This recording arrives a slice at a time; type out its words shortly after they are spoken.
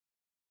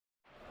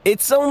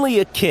It's only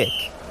a kick,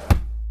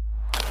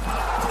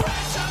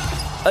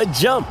 a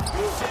jump,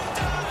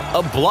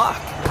 a block.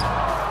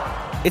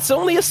 It's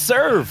only a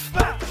serve.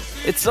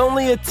 It's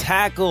only a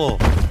tackle,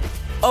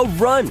 a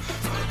run.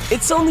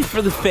 It's only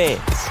for the fans.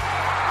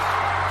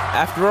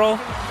 After all,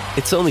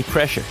 it's only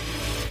pressure.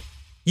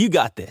 You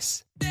got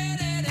this.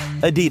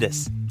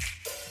 Adidas.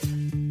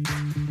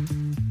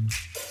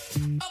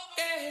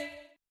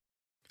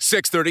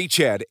 630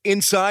 CHED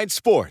Inside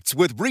Sports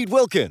with Reed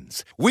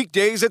Wilkins.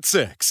 Weekdays at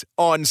 6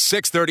 on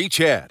 630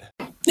 CHED.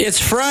 It's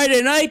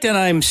Friday night and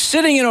I'm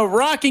sitting in a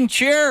rocking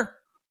chair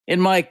in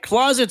my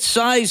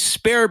closet-sized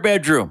spare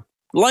bedroom.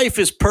 Life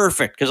is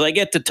perfect because I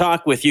get to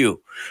talk with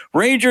you.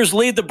 Rangers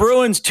lead the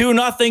Bruins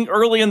 2-0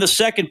 early in the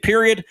second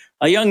period.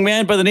 A young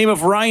man by the name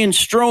of Ryan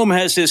Strome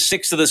has his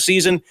sixth of the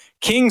season.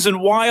 Kings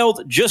and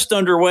Wild just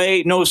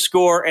underway, no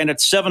score. And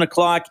at 7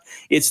 o'clock,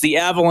 it's the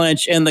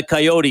Avalanche and the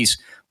Coyotes.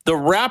 The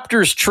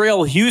Raptors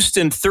trail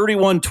Houston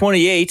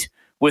 31-28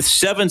 with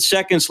 7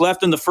 seconds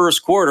left in the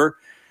first quarter.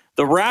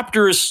 The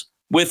Raptors,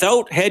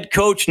 without head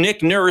coach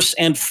Nick Nurse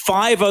and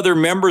 5 other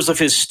members of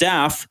his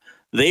staff,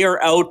 they are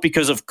out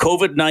because of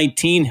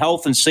COVID-19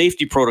 health and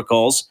safety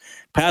protocols.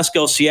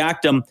 Pascal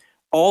Siakam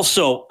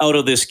also out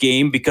of this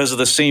game because of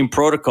the same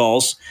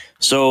protocols.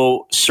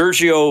 So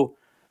Sergio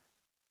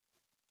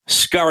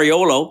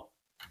Scariolo,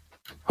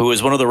 who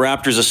is one of the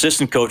Raptors'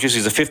 assistant coaches,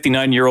 he's a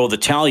 59-year-old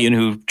Italian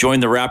who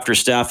joined the Raptors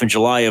staff in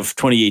July of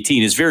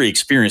 2018. He's very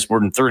experienced,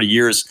 more than 30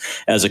 years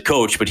as a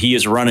coach, but he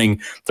is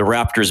running the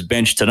Raptors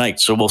bench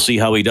tonight, so we'll see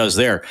how he does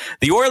there.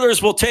 The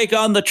Oilers will take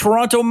on the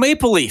Toronto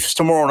Maple Leafs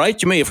tomorrow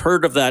night. You may have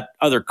heard of that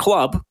other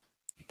club.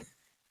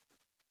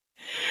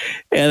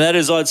 And that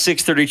is on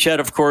 6:30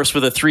 CHED, of course,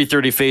 with a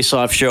 3:30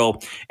 face-off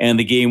show, and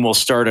the game will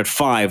start at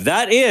 5.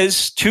 That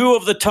is 2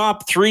 of the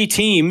top 3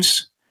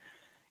 teams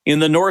in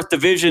the North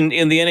Division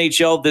in the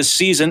NHL this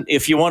season.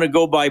 If you want to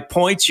go by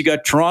points, you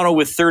got Toronto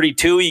with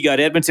 32, you got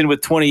Edmonton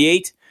with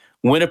 28,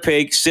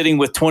 Winnipeg sitting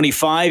with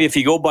 25. If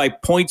you go by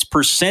points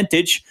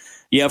percentage,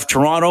 you have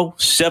Toronto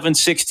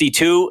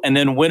 762, and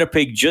then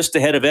Winnipeg just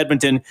ahead of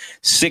Edmonton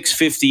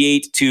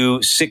 658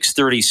 to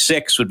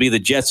 636 would be the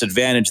Jets'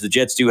 advantage. The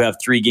Jets do have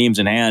 3 games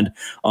in hand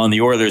on the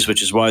Oilers,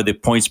 which is why the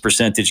points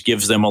percentage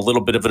gives them a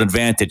little bit of an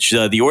advantage.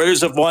 The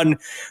Oilers have won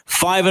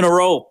 5 in a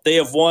row. They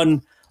have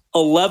won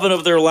 11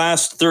 of their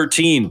last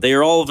 13. They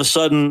are all of a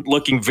sudden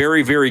looking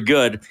very, very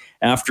good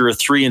after a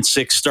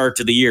 3-6 start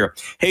to the year.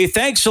 Hey,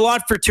 thanks a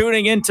lot for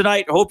tuning in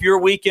tonight. Hope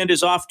your weekend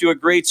is off to a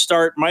great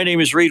start. My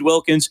name is Reed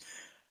Wilkins.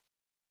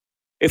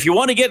 If you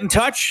want to get in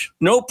touch,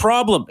 no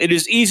problem. It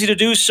is easy to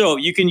do so.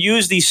 You can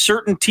use the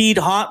CertainTeed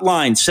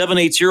hotline,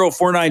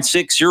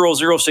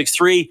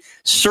 780-496-0063.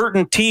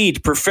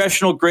 CertainTeed,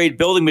 professional-grade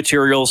building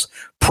materials,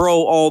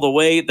 pro all the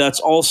way. That's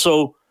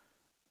also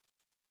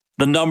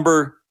the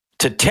number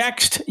to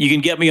text. You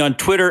can get me on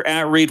Twitter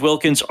at Reed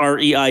Wilkins,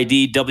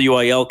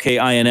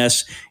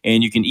 ReidWilkins,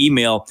 and you can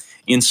email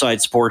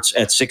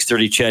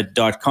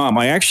insidesports@630ched.com.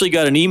 I actually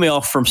got an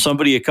email from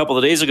somebody a couple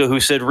of days ago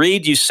who said,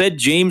 Reed, you said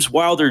James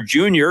Wilder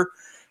Jr.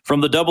 from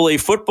the AA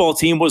football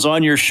team was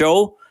on your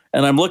show,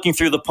 and I'm looking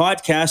through the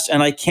podcast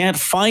and I can't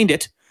find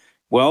it.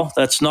 Well,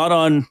 that's not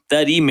on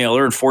that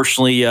emailer.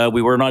 Unfortunately,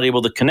 we were not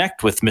able to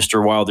connect with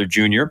Mr. Wilder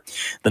Jr.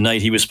 the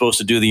night he was supposed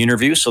to do the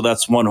interview, so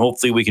that's one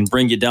hopefully we can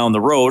bring you down the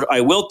road.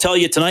 I will tell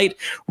you tonight,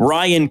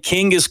 Ryan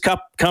King is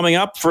coming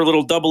up for a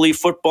little AA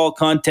football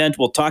content.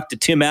 We'll talk to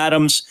Tim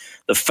Adams,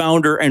 the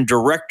founder and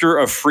director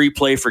of Free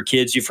Play for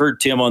Kids. You've heard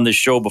Tim on this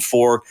show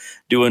before,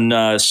 doing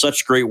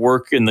such great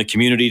work in the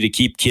community to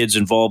keep kids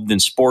involved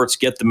in sports,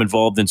 get them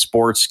involved in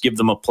sports, give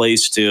them a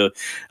place to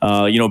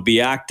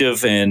be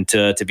active and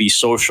to be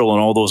social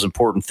and all those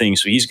important things.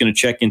 So he's going to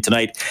check in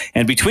tonight.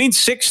 And between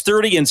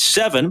 6:30 and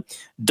 7,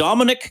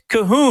 Dominic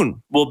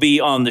Cahoon will be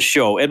on the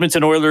show.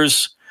 Edmonton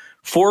Oilers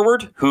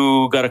forward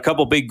who got a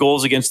couple big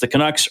goals against the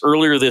Canucks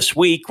earlier this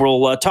week.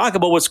 We'll talk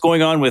about what's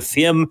going on with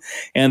him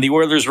and the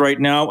Oilers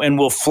right now, and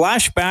we'll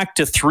flash back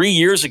to 3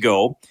 years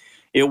ago.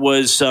 It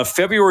was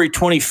February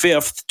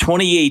 25th,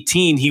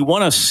 2018. He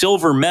won a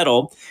silver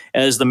medal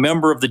as a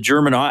member of the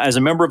German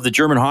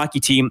hockey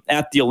team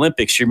at the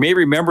Olympics. You may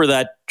remember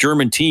that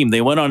German team.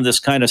 They went on this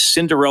kind of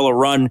Cinderella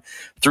run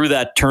through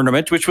that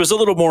tournament, which was a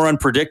little more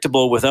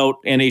unpredictable without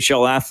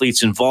NHL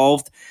athletes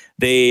involved.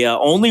 They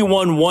only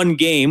won 1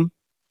 game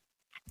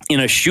in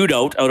a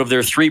shootout out of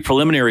their 3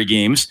 preliminary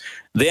games.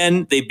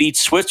 Then they beat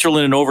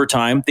Switzerland in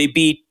overtime. They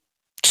beat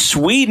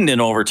Sweden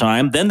in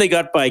overtime. Then they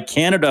got by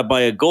Canada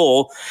by a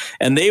goal,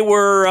 and they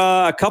were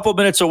a couple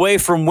minutes away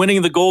from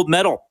winning the gold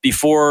medal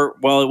before,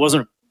 well, it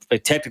wasn't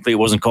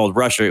called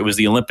Russia. It was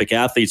the Olympic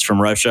athletes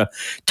from Russia,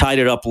 tied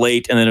it up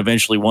late, and then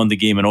eventually won the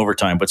game in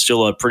overtime, but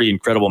still a pretty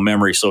incredible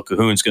memory. So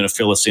Cahoon's going to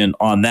fill us in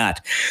on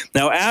that.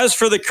 Now, as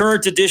for the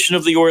current edition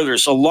of the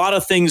Oilers, a lot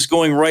of things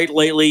going right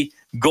lately.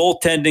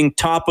 Goaltending,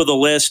 top of the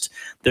list.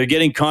 They're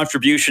getting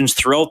contributions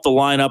throughout the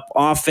lineup.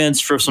 Offense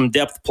for some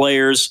depth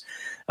players.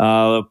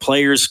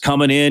 Players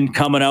coming in,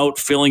 coming out,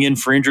 filling in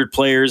for injured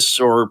players,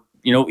 or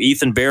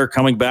Ethan Bear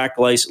coming back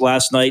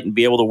last night and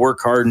be able to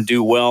work hard and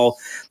do well.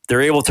 They're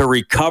able to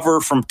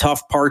recover from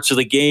tough parts of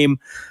the game.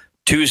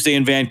 Tuesday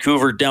in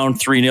Vancouver, down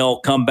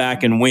 3-0, come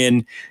back and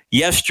win.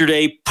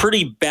 Yesterday,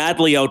 pretty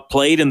badly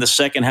outplayed in the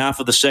second half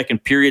of the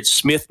second period.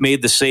 Smith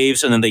made the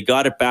saves, and then they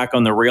got it back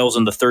on the rails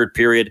in the third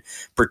period,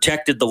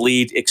 protected the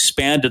lead,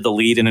 expanded the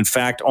lead, and in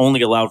fact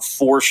only allowed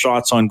 4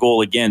 shots on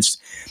goal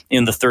against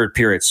in the third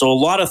period. So a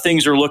lot of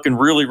things are looking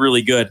really,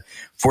 really good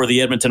for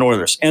the Edmonton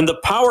Oilers. And the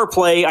power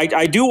play,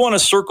 I do want to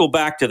circle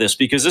back to this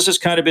because this has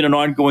kind of been an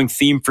ongoing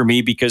theme for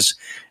me because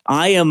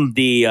I am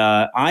the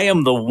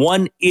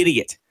one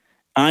idiot.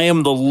 I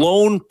am the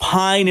lone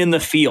pine in the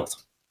field.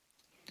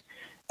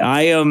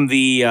 I am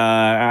the,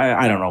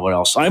 I don't know what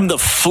else. I'm the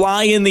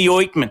fly in the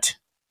ointment.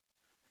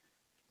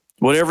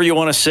 Whatever you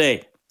want to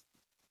say.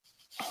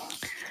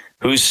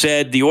 Who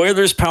said the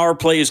Oilers' power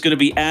play is going to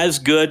be as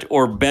good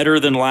or better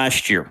than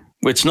last year.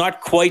 It's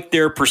not quite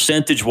there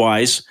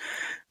percentage-wise,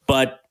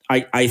 but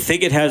I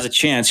think it has a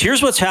chance.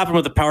 Here's what's happened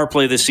with the power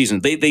play this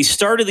season. They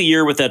started the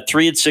year with that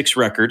 3-6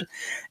 record,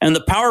 and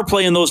the power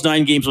play in those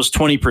 9 games was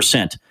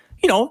 20%.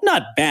 You know,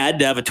 not bad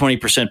to have a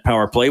 20%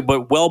 power play,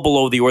 but well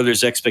below the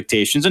Oilers'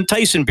 expectations. And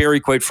Tyson Barrie,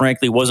 quite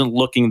frankly, wasn't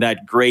looking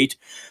that great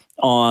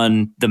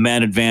on the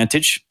man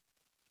advantage.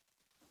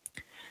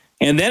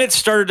 And then it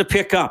started to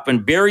pick up,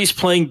 and Barrie's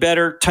playing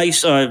better.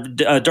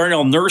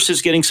 Darnell Nurse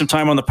is getting some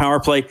time on the power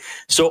play.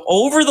 So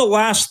over the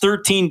last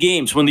 13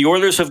 games, when the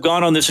Oilers have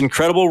gone on this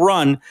incredible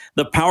run,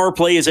 the power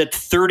play is at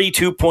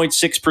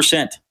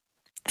 32.6%.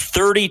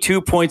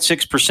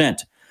 32.6%.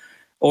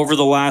 Over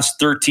the last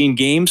 13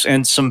 games,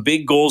 and some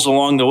big goals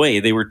along the way.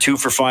 They were 2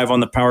 for 5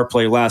 on the power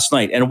play last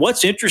night. And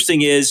what's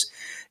interesting is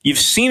you've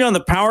seen on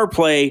the power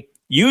play,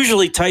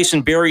 usually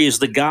Tyson Barrie is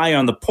the guy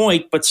on the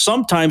point, but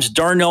sometimes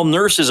Darnell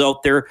Nurse is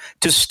out there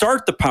to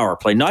start the power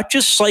play, not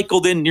just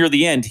cycled in near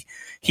the end.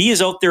 He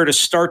is out there to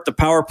start the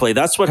power play.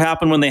 That's what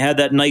happened when they had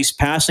that nice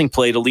passing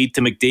play to lead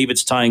to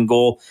McDavid's tying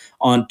goal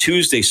on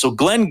Tuesday. So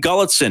Glenn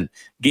Gulutzan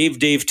gave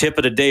Dave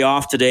Tippett a day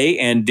off today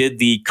and did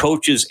the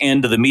coach's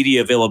end of the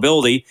media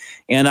availability.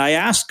 And I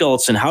asked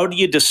Gulutzan, how do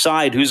you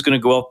decide who's going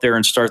to go out there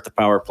and start the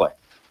power play?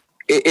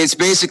 It's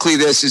basically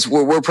this, is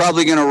we're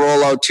probably going to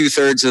roll out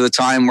 2/3 of the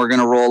time. We're going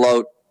to roll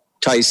out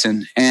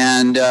Tyson,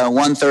 and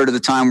 1/3 of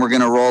the time we're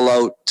going to roll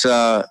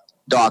out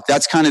Doc.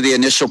 That's kind of the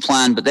initial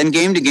plan. But then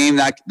game to game,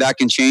 that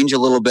can change a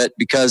little bit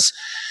because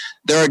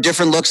there are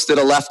different looks that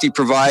a lefty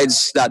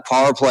provides that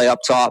power play up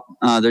top.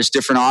 There's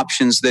different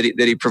options that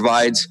he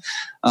provides.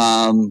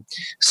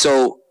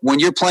 So when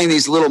you're playing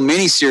these little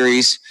mini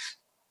series,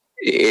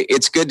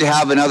 it's good to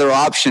have another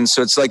option.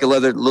 So it's like a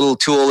little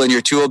tool in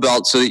your tool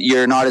belt so that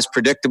you're not as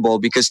predictable,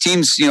 because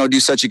teams, do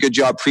such a good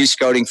job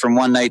pre-scouting from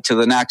one night to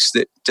the next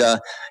that,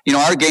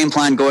 our game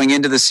plan going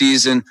into the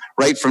season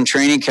right from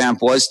training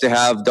camp was to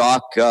have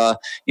Doc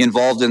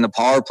involved in the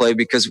power play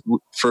because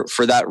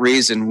for that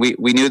reason, we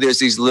knew there's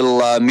these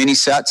little mini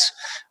sets,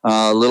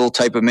 little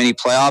type of mini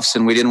playoffs,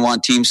 and we didn't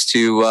want teams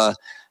to,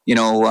 we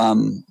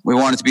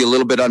wanted to be a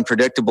little bit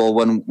unpredictable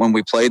when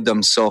we played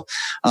them. So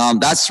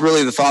that's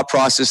really the thought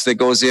process that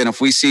goes in. If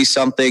we see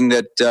something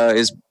that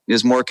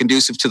is more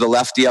conducive to the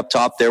lefty up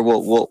top there,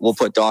 we'll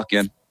put Doc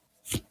in.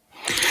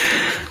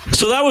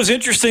 So that was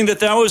interesting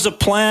that was a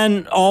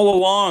plan all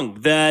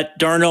along, that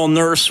Darnell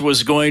Nurse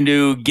was going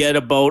to get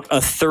about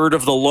 1/3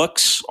 of the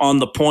looks on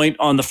the point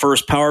on the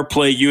first power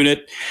play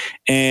unit.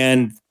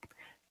 And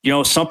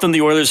something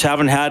the Oilers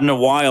haven't had in a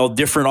while,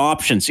 different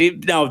options.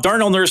 Now,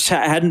 Darnell Nurse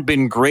hadn't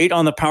been great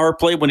on the power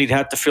play when he'd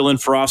had to fill in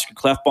for Oscar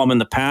Klefbom in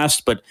the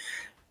past, but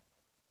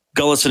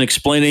Gulutzan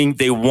explaining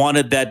they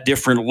wanted that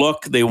different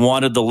look. They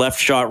wanted the left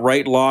shot,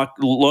 right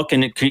look,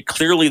 and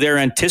clearly they're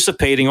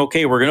anticipating,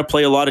 okay, we're going to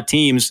play a lot of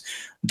teams,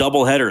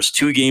 double headers,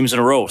 2 games in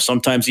a row,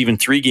 sometimes even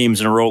 3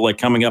 games in a row, like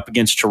coming up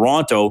against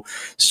Toronto.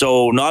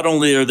 So not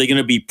only are they going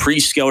to be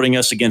pre-scouting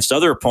us against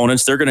other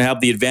opponents, they're going to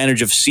have the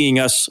advantage of seeing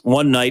us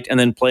one night and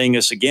then playing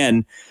us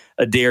again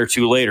a day or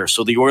two later.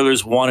 So the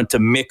Oilers wanted to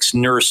mix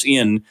Nurse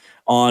in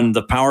on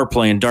the power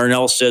play. And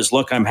Darnell says,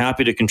 look, I'm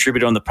happy to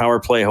contribute on the power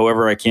play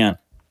however I can.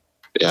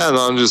 Yeah,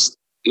 no, I'm just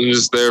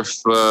there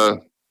if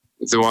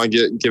they want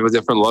to give a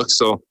different look.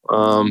 So,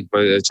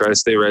 but I try to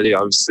stay ready.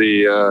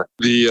 Obviously,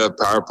 the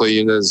power play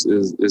unit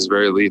is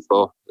very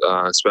lethal,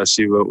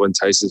 especially when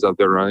Tyson's up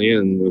there running,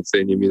 and if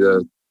they need me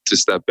to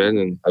step in.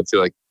 And I feel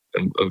like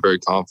I'm very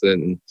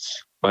confident in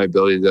my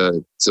ability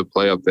to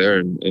play up there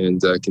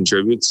and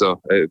contribute.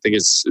 So I think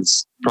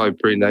it's probably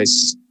pretty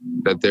nice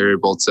that they're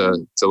able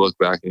to look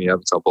back and you have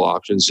a couple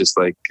options, just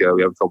like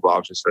we have a couple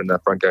options for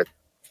that front guy.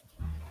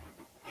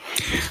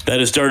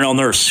 That is Darnell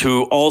Nurse,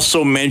 who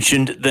also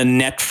mentioned the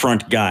net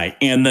front guy.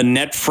 And the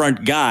net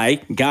front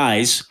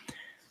guys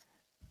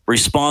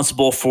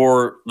responsible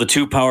for the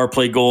 2 power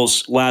play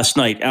goals last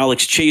night.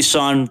 Alex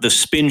Chiasson, the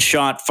spin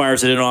shot,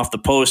 fires it in off the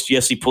post.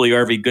 Jesse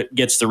Puljujarvi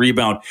gets the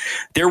rebound.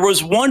 There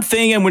was one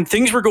thing, and when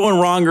things were going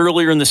wrong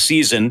earlier in the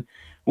season,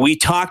 we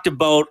talked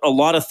about a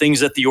lot of things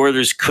that the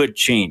Oilers could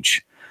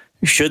change.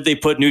 Should they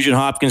put Nugent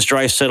Hopkins,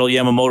 Draisaitl,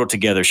 Yamamoto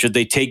together? Should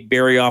they take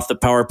Barrie off the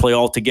power play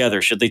altogether?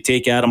 Should they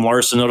take Adam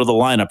Larsson out of the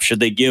lineup? Should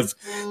they give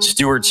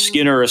Stuart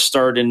Skinner a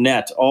start in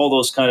net? All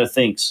those kind of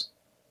things.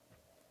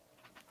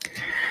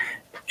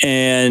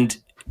 And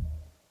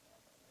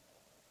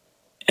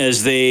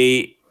as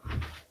we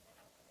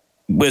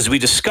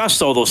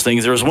discussed all those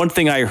things, there was one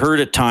thing I heard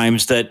at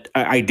times that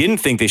I didn't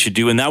think they should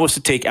do, and that was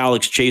to take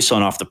Alex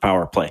Chiasson off the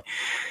power play.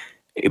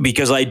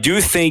 Because I do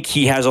think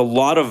he has a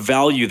lot of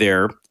value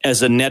there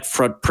as a net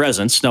front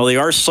presence. Now, they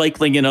are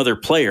cycling in other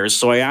players,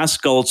 so I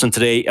asked Gulutzan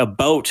today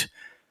about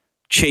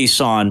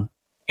Chiasson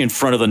in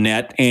front of the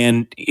net,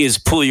 and is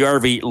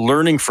Puljujarvi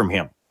learning from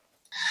him?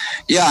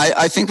 Yeah,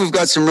 I think we've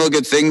got some real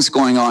good things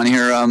going on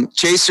here.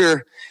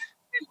 Chaser's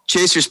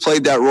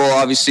played that role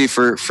obviously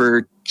for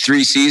 3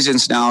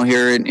 seasons now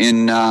here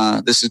in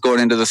this is going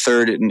into the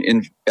third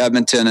in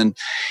Edmonton, and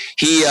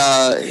he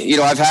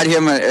I've had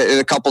him at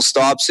a couple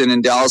stops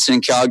in Dallas and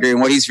in Calgary,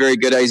 and what he's very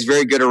good at, he's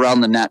very good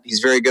around the net. He's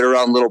very good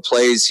around little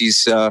plays.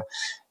 He's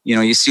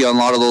you see on a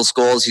lot of those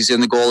goals, he's in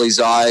the goalie's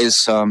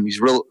eyes.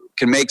 He's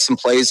can make some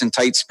plays in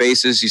tight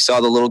spaces. You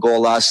saw the little goal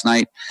last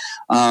night.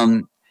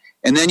 And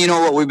then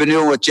what we've been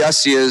doing with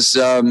Jesse is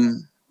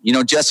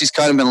Jesse's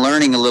kind of been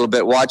learning a little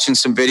bit, watching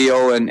some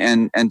video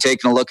and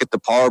taking a look at the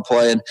power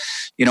play. And,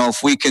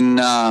 if we can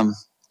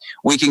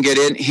get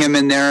him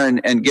in there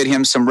and get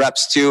him some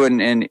reps too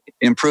and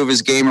improve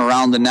his game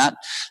around the net,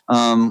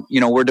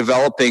 we're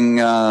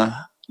developing,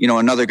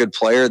 another good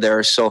player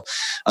there. So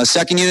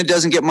second unit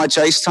doesn't get much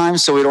ice time,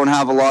 so we don't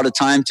have a lot of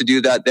time to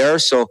do that there.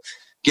 So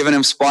giving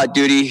him spot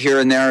duty here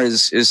and there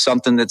is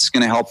something that's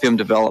going to help him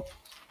develop.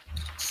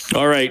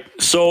 All right.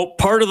 So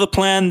part of the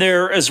plan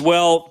there as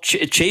well,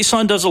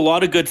 Chiasson does a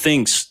lot of good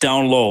things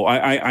down low.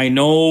 I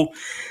know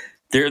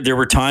there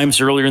were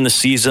times earlier in the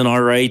season,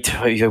 all right,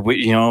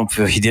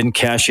 he didn't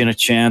cash in a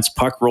chance,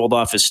 puck rolled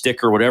off his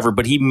stick or whatever,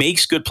 but he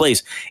makes good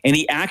plays, and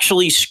he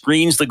actually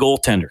screens the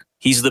goaltender.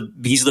 He's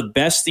the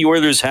best the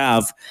Oilers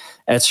have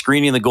at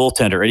screening the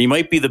goaltender, and he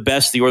might be the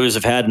best the Oilers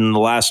have had in the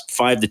last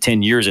 5 to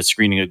 10 years at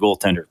screening a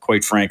goaltender,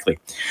 quite frankly.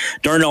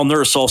 Darnell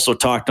Nurse also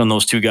talked on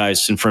those two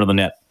guys in front of the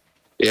net.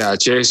 Yeah,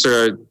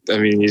 Chaser,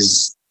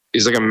 he's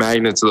like a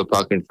magnet to the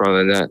puck in front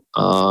of the net.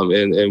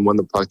 And when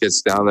the puck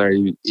gets down there,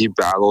 he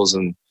battles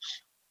and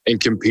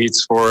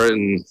competes for it.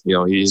 And,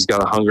 he's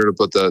got a hunger to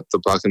put the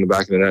puck in the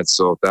back of the net.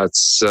 So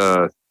that's,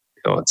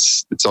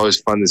 it's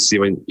always fun to see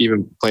when,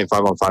 even playing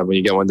 5-on-5, when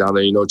you get one down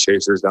there,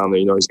 Chaser's down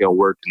there, he's going to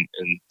work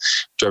and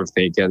do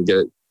everything he can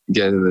to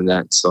get into the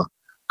net. So,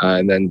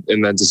 and then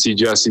to see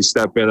Jesse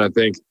step in, I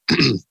think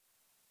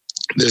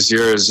this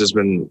year has just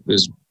been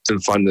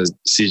fun to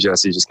see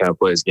Jesse just kind of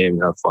play his game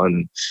and have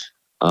fun,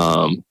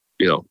 and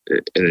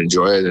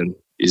enjoy it. And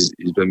he's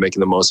been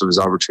making the most of his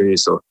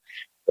opportunities. So,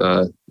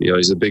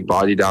 he's a big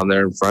body down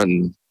there in front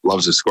and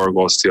loves to score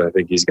goals too. I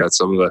think he's got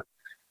some of the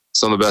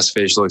best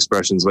facial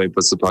expressions when he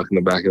puts the puck in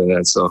the back of the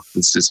net. So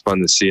it's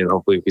fun to see, and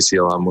hopefully we can see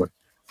a lot more.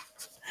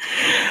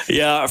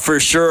 Yeah, for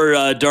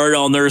sure.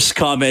 Darnell Nurse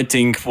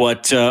commenting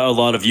what a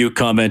lot of you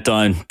comment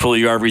on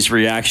Puljujarvi's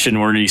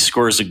reaction when he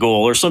scores a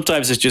goal, or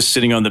sometimes it's just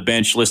sitting on the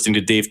bench listening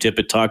to Dave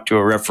Tippett talk to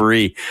a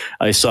referee.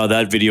 I saw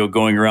that video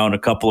going around a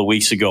couple of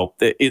weeks ago.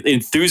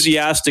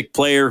 Enthusiastic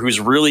player who's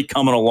really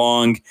coming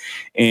along,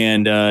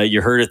 and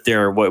you heard it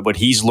there, what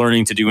he's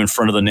learning to do in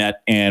front of the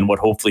net and what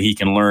hopefully he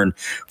can learn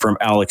from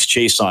Alex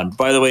Chiasson.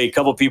 By the way, a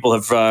couple of people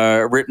have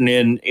written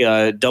in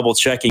double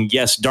checking.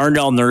 Yes,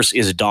 Darnell Nurse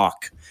is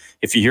Doc.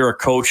 If you hear a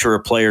coach or a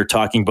player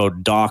talking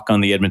about Doc on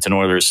the Edmonton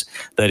Oilers,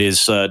 that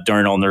is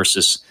Darnell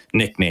Nurse's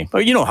nickname.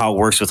 But you know how it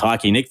works with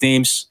hockey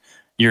nicknames.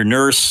 You're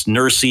Nurse,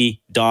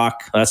 Nursey,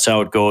 Doc. That's how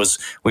it goes.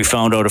 We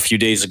found out a few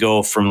days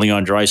ago from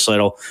Leon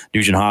Draisaitl,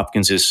 Nugent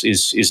Hopkins is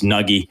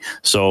Nuggy.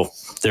 So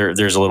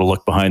there's a little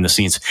look behind the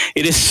scenes.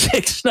 It is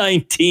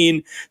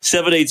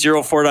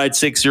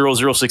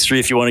 619-780-496-0063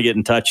 if you want to get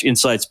in touch.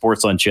 Inside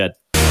Sports on Ched.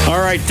 All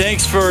right,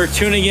 thanks for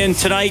tuning in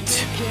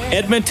tonight.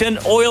 Edmonton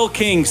Oil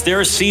Kings,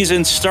 their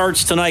season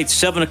starts tonight,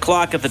 7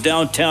 o'clock at the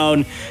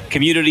downtown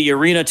community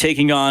arena,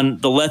 taking on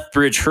the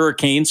Lethbridge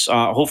Hurricanes.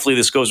 Hopefully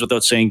this goes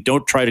without saying.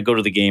 Don't try to go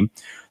to the game.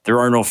 There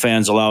are no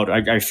fans allowed.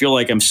 I feel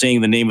like I'm saying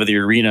the name of the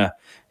arena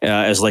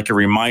as like a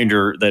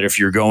reminder that if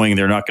you're going,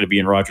 they're not going to be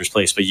in Rogers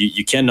Place. But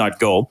you cannot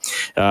go.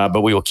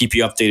 But we will keep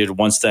you updated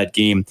once that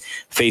game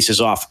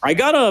faces off. I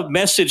got a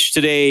message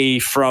today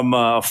from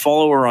a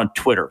follower on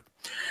Twitter.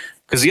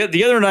 Because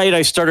the other night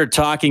I started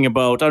talking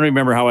about, I don't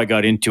remember how I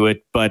got into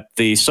it, but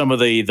some of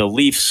the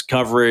Leafs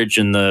coverage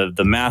and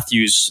the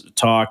Matthews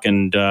talk,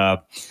 and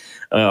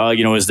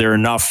is there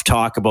enough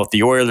talk about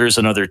the Oilers,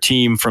 another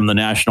team from the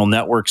national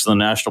networks and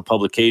the national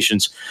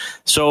publications?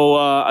 So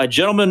a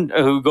gentleman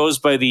who goes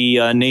by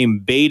the name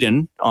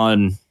Baden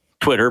on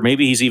Twitter,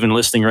 maybe he's even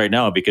listening right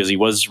now because he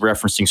was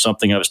referencing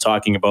something I was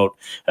talking about.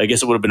 I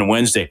guess it would have been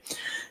Wednesday.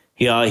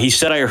 He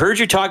said, I heard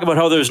you talk about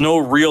how there's no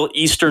real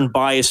Eastern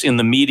bias in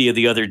the media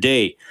the other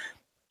day.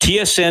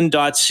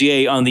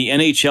 TSN.ca on the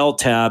NHL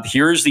tab,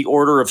 here's the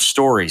order of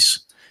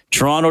stories.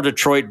 Toronto,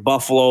 Detroit,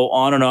 Buffalo,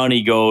 on and on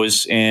he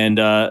goes. And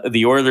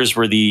the Oilers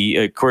were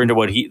according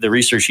to the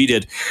research he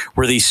did,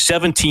 were the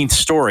 17th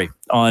story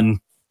on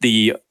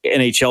the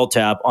NHL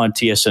tab on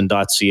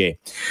TSN.ca.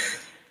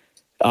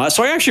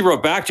 So I actually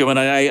wrote back to him and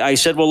I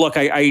said, well, look,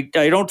 I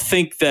don't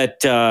think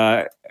that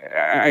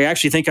I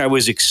actually think I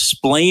was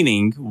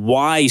explaining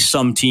why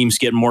some teams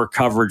get more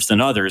coverage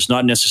than others,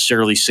 not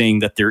necessarily saying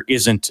that there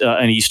isn't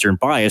an Eastern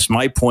bias.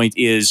 My point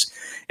is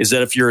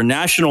that if you're a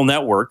national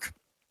network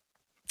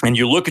and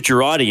you look at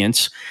your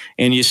audience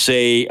and you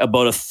say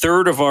about a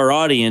third of our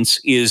audience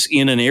is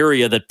in an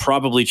area that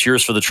probably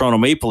cheers for the Toronto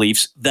Maple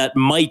Leafs, that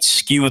might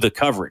skew the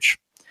coverage.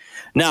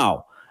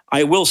 Now,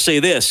 I will say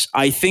this.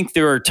 I think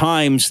there are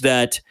times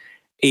that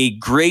a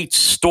great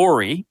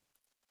story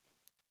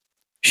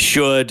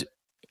should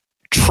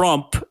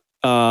trump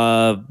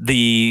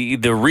the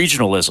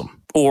regionalism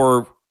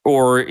or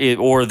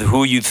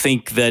who you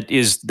think that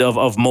is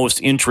of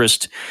most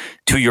interest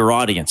to your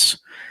audience.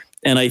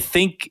 And I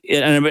think,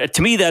 and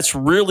to me, that's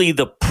really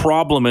the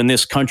problem in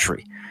this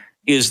country,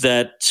 is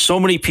that so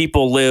many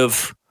people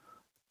live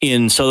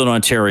in Southern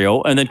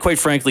Ontario, and then quite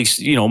frankly,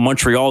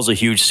 Montreal is a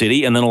huge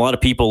city, and then a lot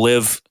of people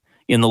live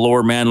in the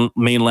lower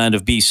mainland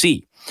of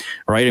BC,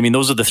 right? I mean,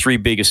 those are the three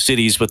biggest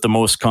cities with the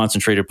most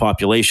concentrated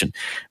population.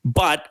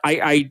 But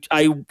I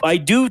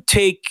do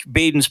take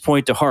Baden's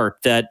point to heart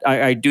that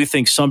I do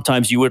think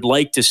sometimes you would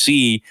like to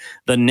see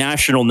the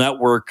national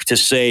network to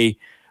say,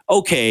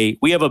 okay,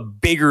 we have a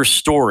bigger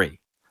story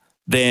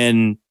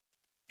than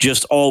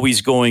just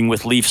always going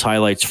with Leafs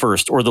highlights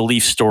first or the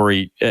Leafs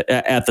story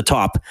at the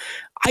top.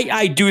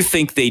 I do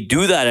think they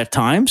do that at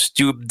times.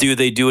 Do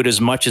they do it as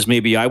much as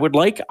maybe I would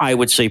like? I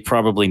would say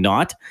probably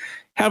not.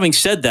 Having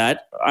said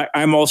that,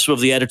 I'm also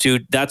of the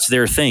attitude that's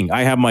their thing.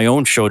 I have my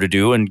own show to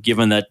do, and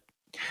given that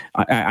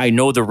I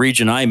know the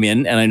region I'm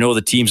in and I know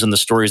the teams and the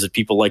stories that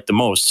people like the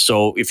most.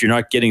 So if you're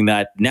not getting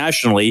that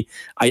nationally,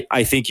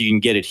 I think you can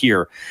get it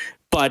here.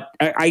 But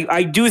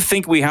I do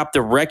think we have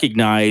to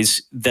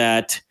recognize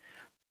that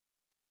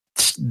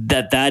is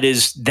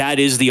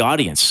the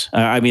audience.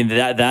 I mean,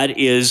 that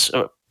is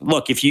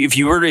look, if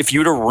you were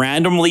to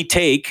randomly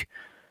take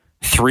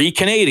 3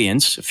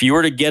 Canadians, if you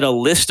were to get a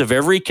list of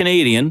every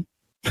Canadian,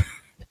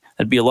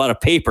 that'd be a lot of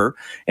paper,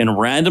 and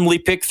randomly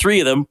pick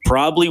 3 of them,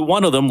 probably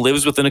one of them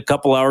lives within a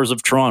couple hours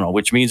of Toronto,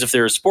 which means if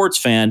they're a sports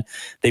fan,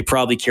 they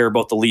probably care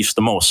about the Leafs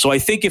the most. So I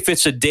think if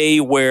it's a day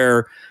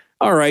where,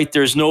 all right,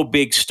 there's no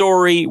big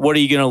story, what are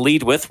you going to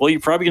lead with? Well, you're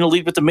probably going to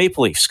lead with the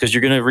Maple Leafs because you're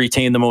going to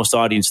retain the most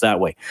audience that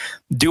way.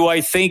 Do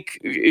I think,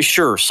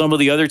 sure, some of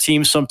the other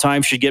teams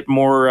sometimes should get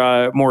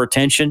more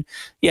attention?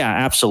 Yeah,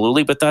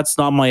 absolutely, but that's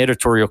not my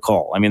editorial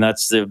call. I mean,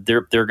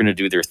 they're going to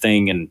do their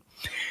thing, and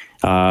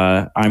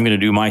I'm going to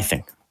do my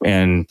thing.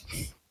 And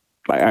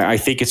I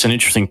think it's an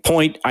interesting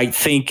point. I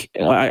think,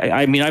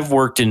 I mean, I've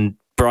worked in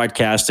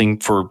broadcasting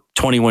for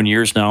 21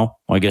 years now.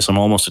 Well, I guess I'm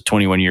almost at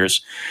 21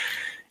 years.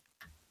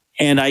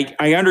 And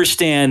I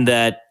understand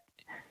that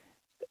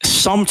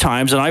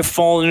sometimes, and I've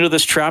fallen into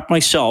this trap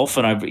myself,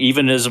 and I've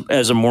even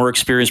as a more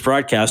experienced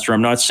broadcaster,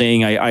 I'm not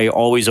saying I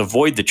always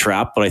avoid the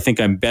trap, but I think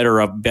I'm better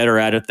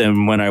at it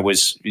than when I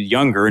was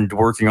younger and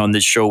working on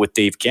this show with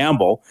Dave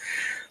Campbell.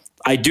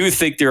 I do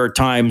think there are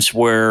times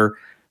where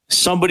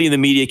somebody in the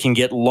media can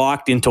get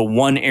locked into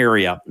one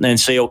area and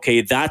say,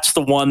 okay, that's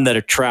the one that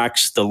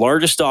attracts the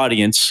largest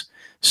audience,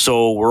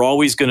 so we're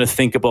always going to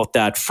think about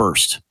that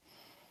first.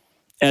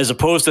 As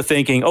opposed to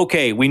thinking,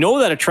 okay, we know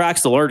that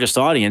attracts the largest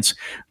audience,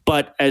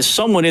 but as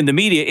someone in the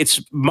media,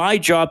 it's my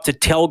job to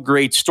tell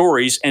great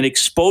stories and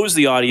expose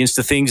the audience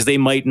to things they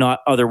might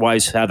not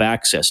otherwise have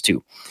access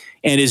to.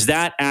 And is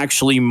that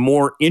actually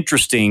more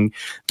interesting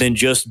than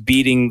just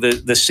beating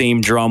the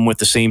same drum with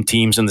the same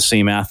teams and the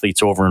same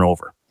athletes over and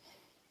over?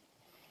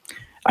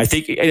 I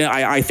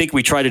think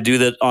we try to do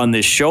that on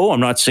this show. I'm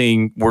not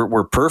saying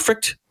we're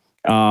perfect.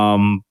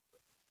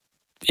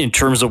 In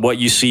terms of what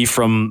you see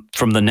from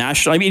the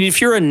national, I mean,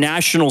 if you're a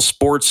national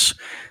sports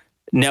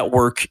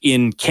network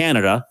in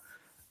Canada,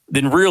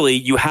 then really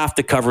you have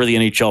to cover the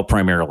NHL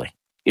primarily.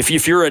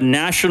 If you're a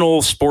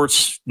national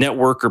sports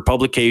network or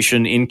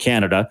publication in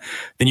Canada,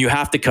 then you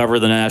have to cover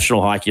the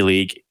National Hockey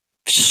League,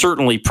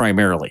 certainly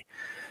primarily.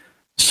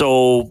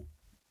 So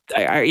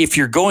if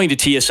you're going to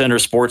TSN or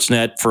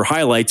Sportsnet for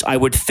highlights, I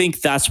would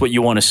think that's what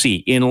you want to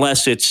see,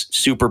 unless it's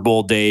Super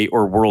Bowl day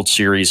or World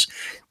Series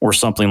or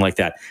something like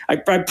that.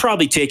 I'm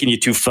probably taking you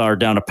too far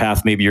down a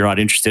path. Maybe you're not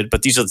interested,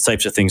 but these are the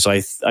types of things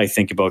I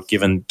think about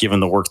given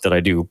the work that I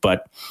do.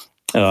 But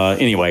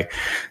anyway,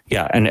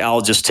 yeah. And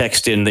Al just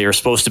texted in, they are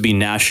supposed to be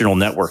national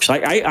networks.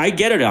 I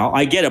get it, Al.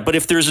 I get it. But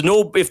if there's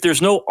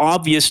no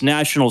obvious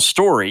national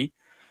story,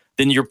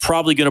 then you're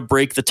probably going to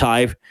break the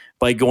tie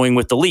by going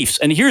with the Leafs.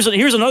 And here's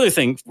another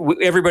thing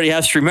everybody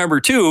has to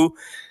remember too.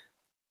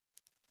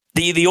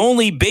 The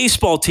only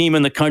baseball team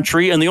in the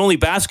country and the only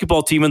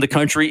basketball team in the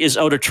country is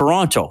out of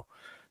Toronto.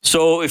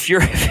 So if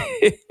you're,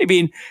 I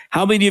mean,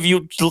 how many of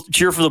you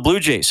cheer for the Blue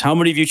Jays? How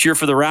many of you cheer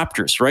for the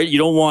Raptors, right? You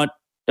don't want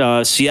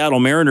Seattle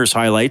Mariners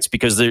highlights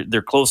because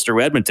they're close to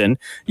Edmonton.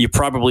 You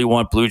probably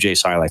want Blue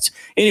Jays highlights.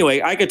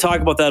 Anyway, I could talk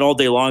about that all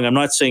day long. I'm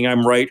not saying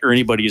I'm right or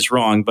anybody is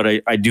wrong, but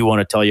I do want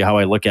to tell you how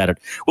I look at it.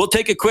 We'll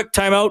take a quick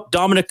timeout.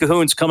 Dominic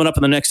Cahoon's coming up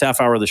in the next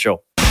half hour of the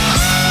show.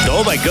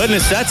 Oh my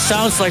goodness, that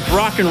sounds like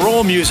rock and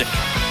roll music.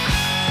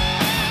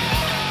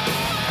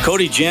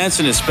 Cody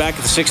Jansen is back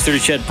at the 630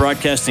 CHED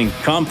Broadcasting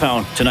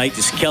compound tonight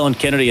as Kellen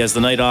Kennedy has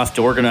the night off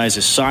to organize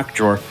his sock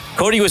drawer.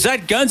 Cody, was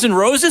that Guns N'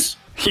 Roses?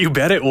 You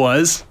bet it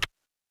was.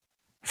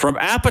 From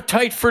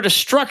Appetite for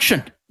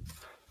Destruction,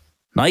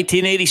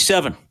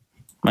 1987.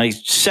 My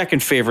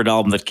second favorite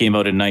album that came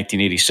out in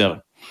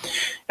 1987.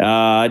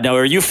 Now,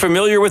 are you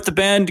familiar with the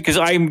band? Because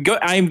I'm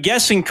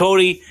guessing,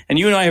 Cody, and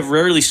you and I have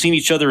rarely seen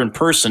each other in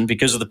person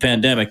because of the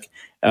pandemic,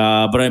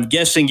 but I'm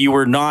guessing you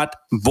were not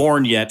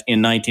born yet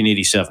in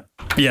 1987.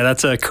 Yeah,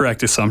 that's a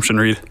correct assumption,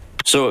 Reed.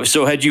 So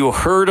had you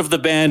heard of the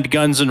band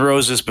Guns N'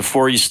 Roses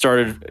before you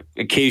started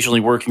occasionally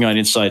working on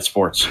Inside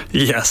Sports?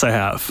 Yes, I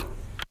have.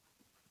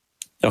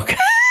 Okay.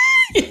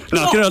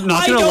 Not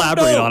gonna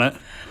elaborate on it.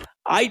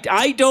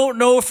 I don't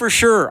know for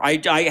sure.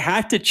 I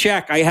had to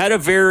check. I had a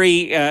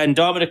very and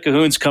Dominic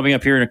Cahoon's coming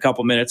up here in a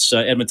couple minutes.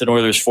 Edmonton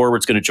Oilers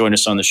forward's going to join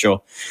us on the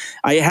show.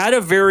 I had a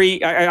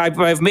very.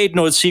 I've made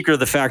no secret of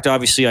the fact.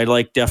 Obviously, I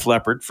like Def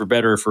Leppard for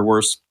better or for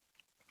worse.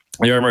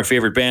 They are my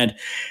favorite band.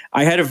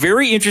 I had a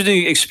very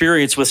interesting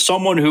experience with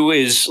someone who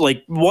is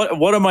like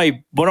one of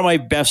my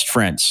best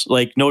friends.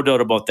 Like, no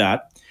doubt about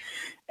that.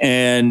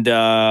 And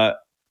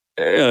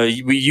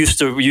we used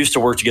to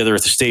work together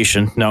at the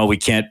station. Now we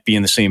can't be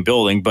in the same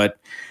building, but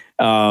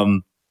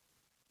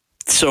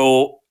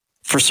so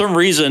for some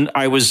reason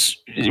I was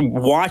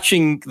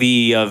watching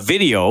the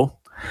video.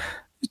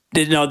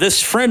 Now,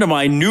 this friend of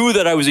mine knew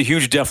that I was a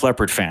huge Def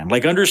Leppard fan,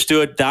 like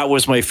understood that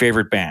was my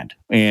favorite band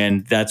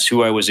and that's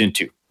who I was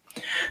into.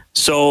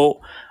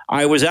 So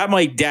I was at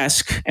my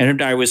desk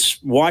and I was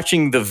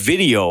watching the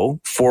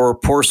video for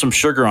Pour Some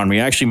Sugar on Me.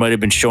 I actually might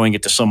have been showing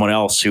it to someone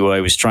else who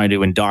I was trying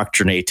to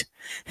indoctrinate.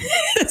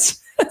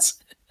 That's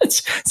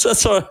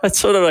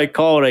what I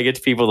call when I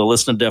get people to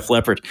listen to Def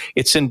Leppard.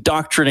 It's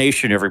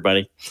indoctrination,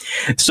 everybody.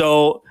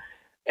 So,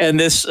 and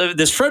this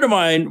friend of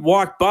mine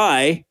walked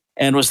by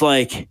and was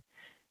like,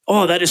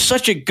 "Oh, that is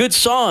such a good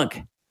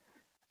song."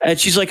 And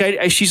she's like, I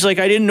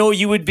didn't know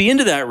you would be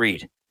into that,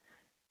 Reed.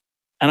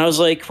 And I was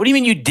like, "What do you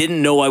mean you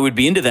didn't know I would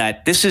be into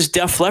that? This is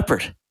Def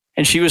Leppard."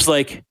 And she was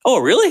like, "Oh,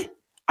 really?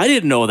 I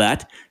didn't know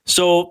that."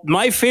 So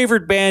my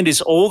favorite band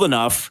is old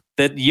enough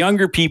that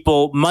younger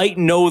people might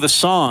know the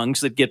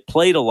songs that get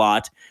played a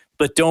lot,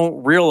 but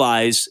don't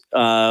realize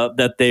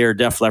that they are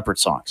Def Leppard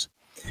songs.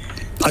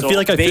 I feel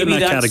like I fit in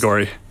that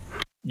category.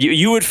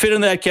 You would fit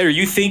in that category.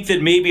 You think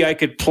that maybe I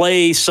could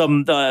play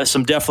some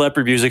Def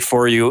Leppard music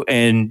for you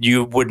and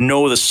you would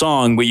know the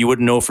song, but you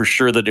wouldn't know for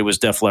sure that it was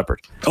Def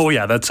Leppard. Oh,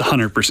 yeah, that's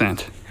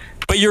 100%.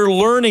 But you're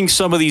learning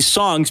some of these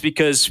songs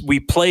because we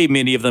play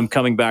many of them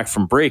coming back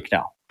from break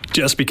now.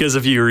 Just because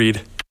of you,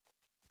 Reed.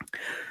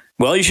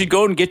 Well, you should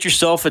go and get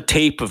yourself a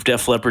tape of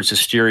Def Leppard's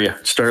Hysteria.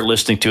 Start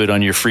listening to it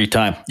on your free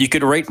time. You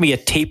could write me a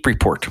tape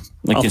report,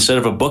 instead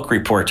of a book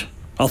report.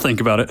 I'll think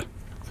about it.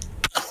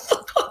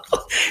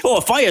 Well,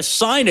 if I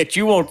assign it,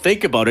 you won't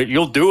think about it.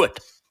 You'll do it.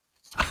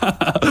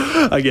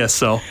 I guess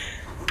so.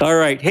 All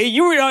right. Hey,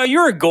 you're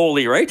a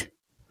goalie, right?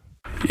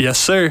 Yes,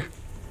 sir.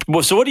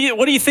 Well, so what do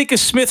you think of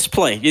Smith's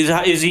play?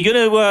 Is he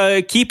going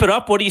to keep it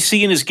up? What do you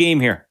see in his game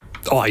here?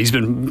 Oh, he's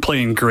been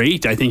playing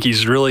great. I think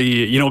he's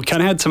really,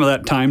 kind of had some of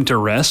that time to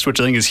rest, which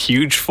I think is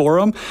huge for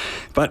him.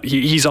 But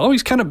he's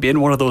always kind of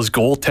been one of those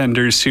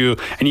goaltenders who,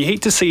 and you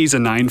hate to say he's a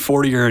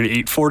 940 or an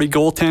 840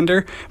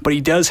 goaltender, but he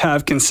does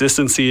have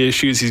consistency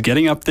issues. He's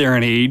getting up there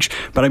in age.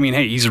 But I mean,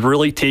 hey, he's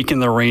really taken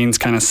the reins,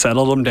 kind of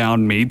settled him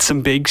down, made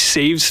some big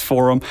saves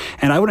for him.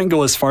 And I wouldn't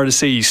go as far to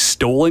say he's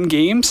stolen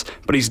games,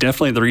 but he's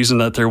definitely the reason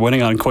that they're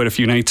winning on quite a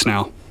few nights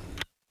now.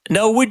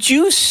 Now, would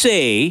you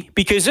say,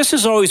 because this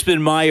has always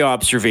been my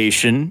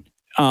observation,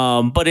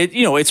 but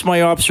it's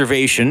my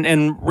observation,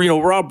 and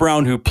Rob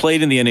Brown, who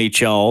played in the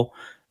NHL,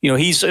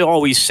 he's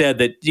always said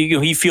that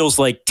he feels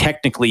like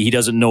technically he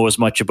doesn't know as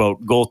much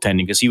about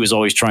goaltending because he was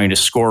always trying to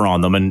score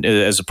on them, and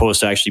as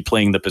opposed to actually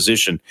playing the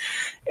position.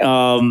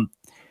 But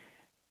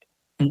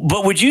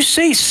would you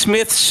say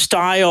Smith's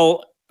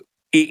style?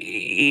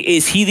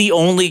 Is he the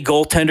only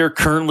goaltender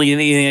currently in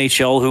the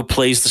NHL who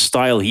plays the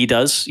style he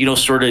does?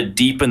 Sort of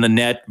deep in the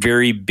net,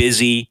 very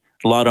busy,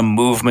 a lot of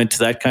movement,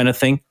 that kind of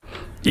thing?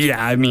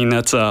 Yeah, I mean,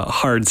 that's a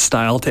hard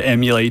style to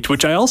emulate,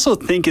 which I also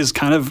think is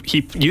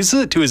he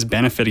uses it to his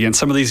benefit against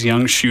some of these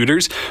young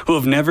shooters who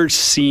have never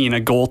seen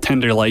a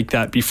goaltender like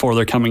that before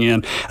they're coming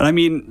in. And I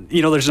mean,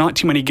 there's not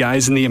too many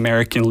guys in the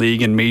American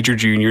League and major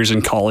juniors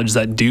in college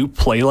that do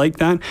play like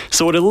that.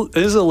 So it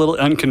is a little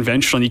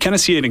unconventional. You kind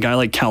of see it in a guy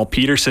like Cal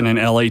Peterson in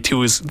LA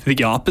too, is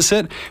the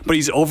opposite, but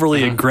he's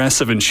overly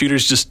aggressive and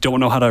shooters just don't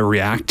know how to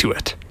react to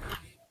it.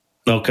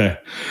 Okay.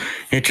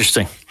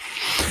 Interesting.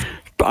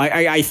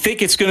 I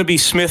think it's going to be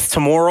Smith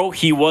tomorrow.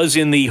 He was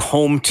in the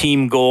home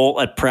team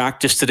goal at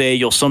practice today.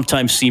 You'll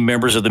sometimes see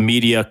members of the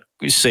media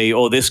say,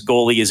 "Oh, this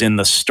goalie is in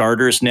the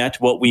starter's net."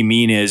 What we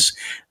mean is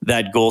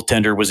that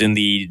goaltender was in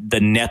the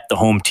net the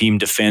home team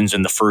defends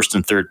in the first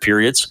and third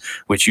periods,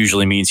 which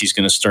usually means he's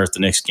going to start the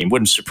next game.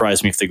 Wouldn't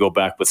surprise me if they go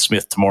back with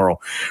Smith tomorrow.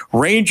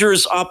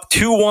 Rangers up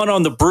 2-1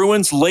 on the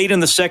Bruins late in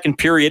the second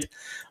period.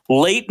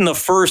 late in the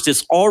first.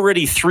 It's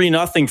already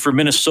 3-0 for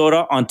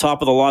Minnesota on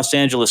top of the Los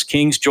Angeles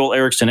Kings. Joel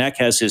Eriksson-Ek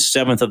has his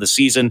 7th of the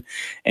season.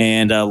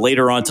 And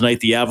later on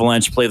tonight, the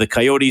Avalanche play the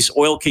Coyotes.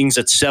 Oil Kings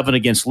at 7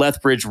 against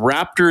Lethbridge.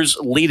 Raptors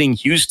leading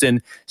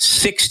Houston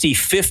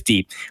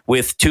 60-50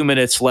 with 2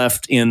 minutes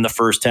left in the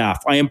first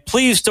half. I am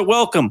pleased to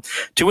welcome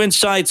to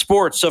Inside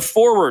Sports a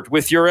forward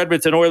with your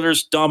Edmonton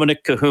Oilers,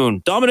 Dominik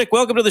Kahun. Dominik,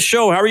 welcome to the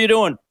show. How are you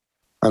doing?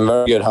 I'm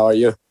very good. How are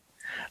you?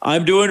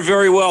 I'm doing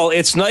very well.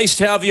 It's nice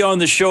to have you on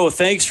the show.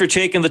 Thanks for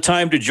taking the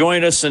time to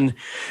join us. And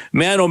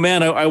man, oh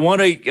man, I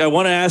want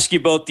to ask you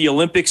about the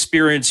Olympic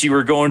experience you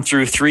were going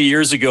through 3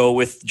 years ago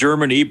with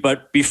Germany.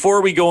 But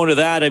before we go into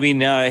that, I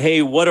mean,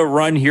 hey, what a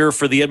run here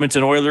for the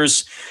Edmonton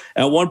Oilers.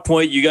 At one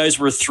point, you guys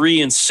were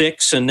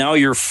 3-6, and now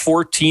you're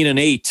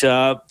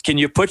 14-8. Can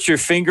you put your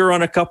finger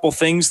on a couple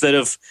things that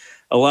have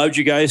allowed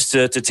you guys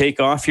to take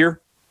off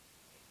here?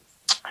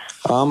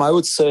 I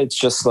would say it's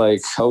just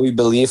like how we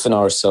believe in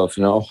ourselves.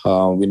 We know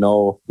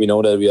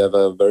that we have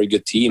a very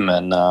good team,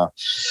 and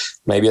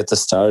maybe at the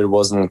start it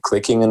wasn't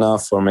clicking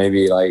enough, or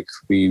maybe like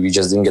we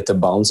just didn't get the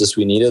bounces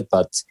we needed.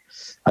 But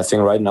I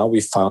think right now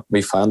we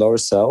found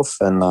ourselves,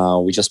 and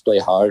we just play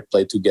hard,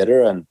 play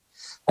together, and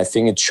I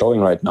think it's showing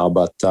right now.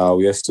 But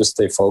we have to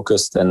stay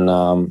focused,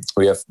 and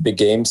we have big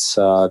games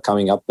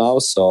coming up now,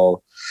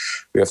 so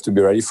we have to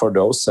be ready for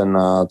those and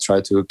try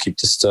to keep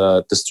this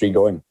streak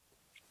going.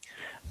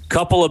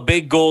 Couple of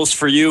big goals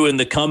for you in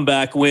the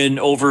comeback win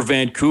over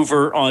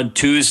Vancouver on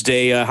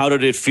Tuesday. How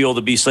did it feel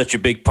to be such a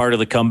big part of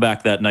the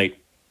comeback that night?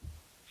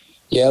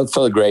 Yeah, it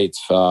felt great.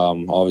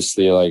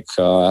 Obviously,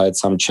 I had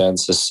some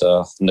chances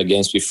in the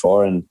games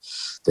before, and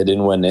they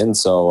didn't win in.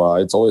 So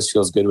it always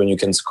feels good when you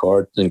can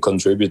score and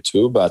contribute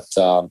too. But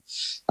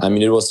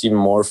it was even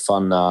more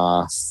fun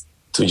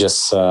to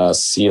just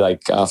see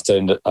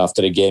after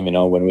the game,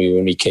 when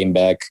we came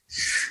back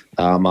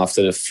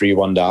after the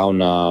 3-1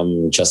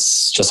 down,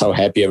 just how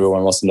happy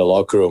everyone was in the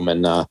locker room.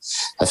 And I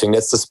think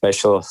that's the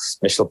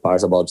special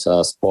part about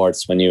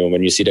sports, when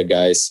you see the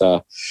guys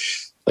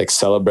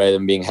celebrate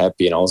and being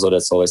happy, and also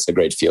that's always a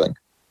great feeling.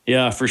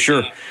 Yeah, for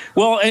sure.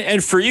 Well,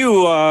 and for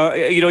you,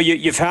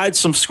 you've had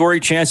some scoring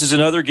chances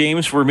in other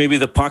games where maybe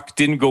the puck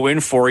didn't go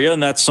in for you,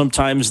 and that's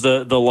sometimes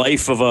the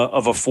life of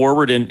a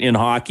forward in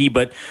hockey.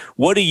 But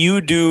what do you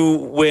do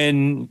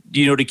when,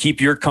 to keep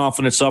your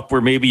confidence up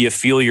where maybe you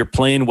feel you're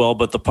playing well,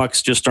 but the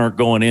pucks just aren't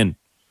going in?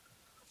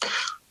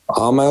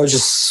 I would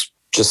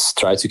just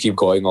try to keep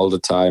going all the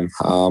time.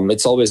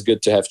 It's always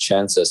good to have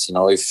chances.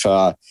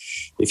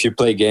 If you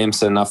play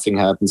games and nothing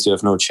happens, you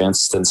have no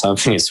chances, then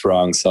something is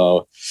wrong.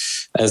 So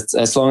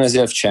as long as you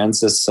have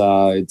chances,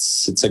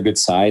 it's a good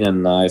sign.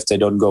 And if they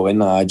don't go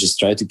in, I just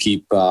try to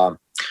keep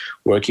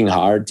working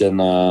hard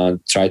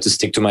and try to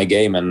stick to my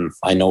game. And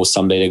I know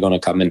someday they're going to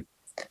come in.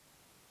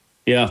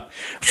 Yeah.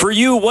 For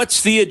you,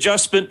 what's the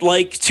adjustment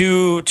like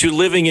to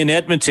living in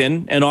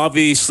Edmonton? And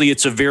obviously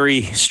it's a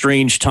very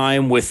strange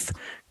time with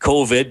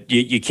COVID.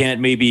 You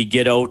can't maybe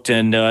get out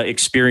and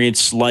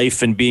experience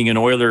life and being an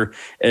Oiler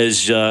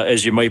as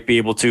you might be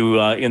able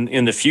to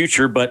in the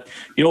future. But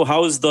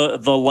how's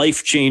the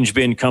life change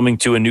been coming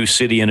to a new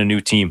city and a new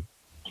team?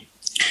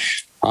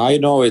 I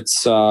know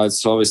it's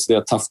obviously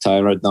a tough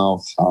time right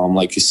now.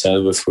 Like you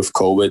said, with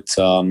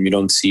COVID, you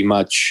don't see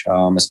much,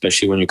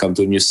 especially when you come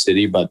to a new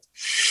city. But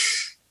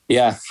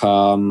yeah,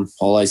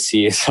 all I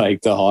see is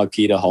the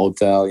hockey, the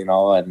hotel,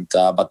 and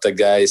but the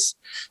guys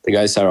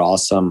are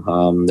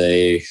awesome.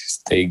 They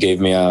gave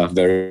me a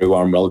very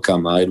warm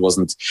welcome. It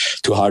wasn't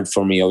too hard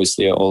for me.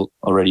 Obviously, I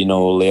already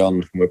know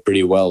Leon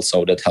pretty well,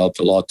 so that helped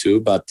a lot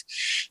too. But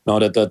now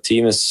that the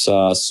team is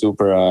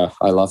super,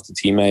 I love the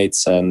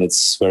teammates, and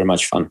it's very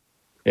much fun.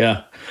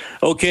 Yeah.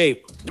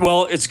 Okay.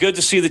 Well, it's good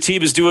to see the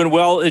team is doing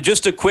well.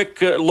 Just a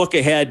quick look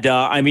ahead.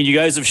 You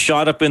guys have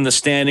shot up in the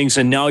standings,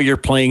 and now you're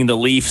playing the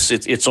Leafs.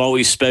 It's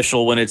always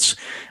special when it's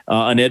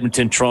an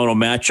Edmonton-Toronto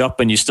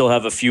matchup, and you still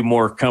have a few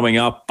more coming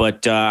up.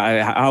 But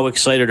how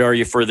excited are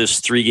you for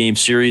this 3-game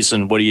series,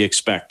 and what do you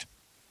expect?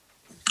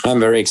 I'm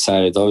very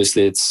excited.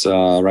 Obviously, it's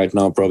right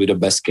now probably the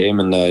best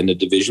game in the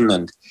division,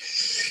 and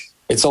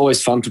it's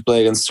always fun to play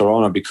against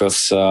Toronto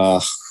because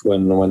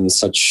when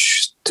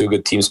such two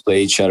good teams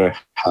play each other,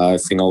 I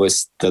think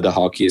always that the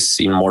hockey is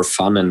even more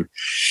fun, and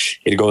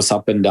it goes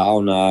up and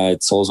down.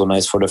 It's also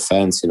nice for the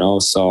fans,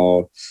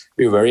 So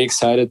we're very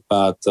excited,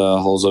 but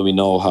also we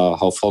know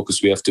how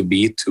focused we have to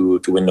be to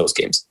win those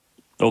games.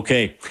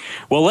 Okay.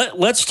 Well,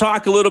 let's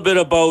talk a little bit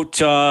about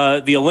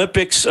the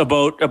Olympics,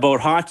 about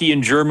hockey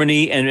in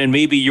Germany, and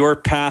maybe your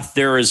path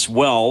there as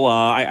well.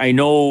 I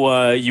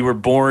know you were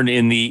born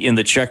in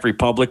the Czech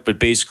Republic, but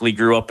basically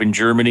grew up in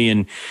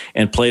Germany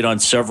and played on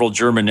several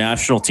German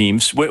national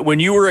teams.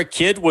 When you were a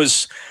kid,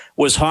 was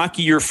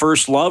hockey your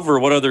first love, or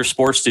what other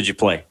sports did you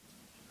play?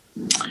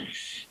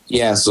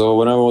 Yeah, so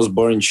when I was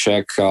born in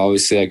Czech,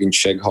 obviously in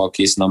Czech,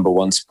 hockey is number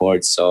one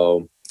sport.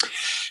 So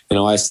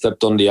I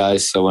stepped on the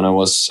ice when I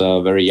was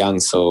very young,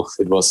 so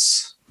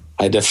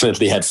I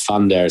definitely had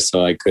fun there.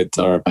 So I could,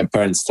 or my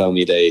parents tell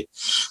me they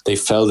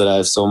felt that I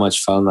have so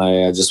much fun.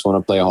 I just want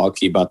to play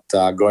hockey. But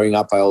growing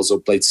up, I also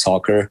played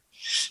soccer.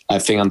 I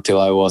think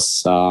until I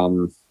was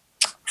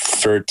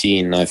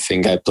 13, I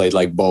think I played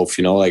like both,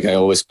 like I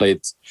always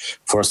played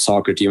for a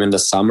soccer team in the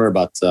summer,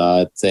 but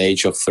at the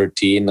age of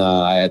 13,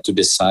 I had to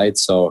decide.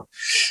 So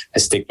I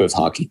stick with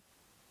hockey.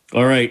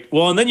 All right.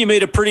 Well, and then you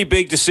made a pretty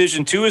big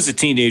decision too as a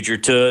teenager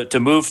to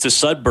move to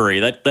Sudbury.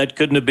 That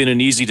couldn't have been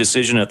an easy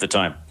decision at the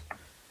time.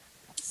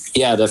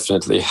 Yeah,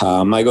 definitely.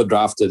 I got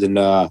drafted in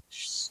the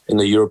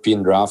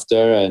European draft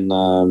there, and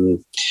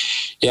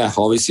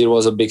obviously it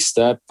was a big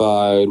step.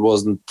 It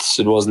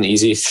wasn't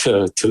easy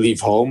to leave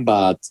home,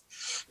 but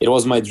it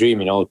was my dream,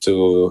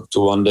 to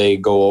one day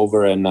go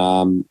over, and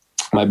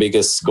my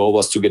biggest goal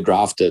was to get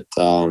drafted,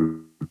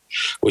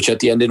 which at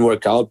the end didn't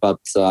work out. But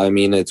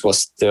it was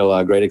still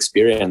a great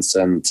experience,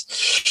 and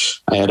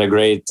I had a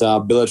great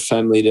billet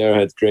family there,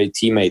 had great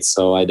teammates,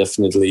 so I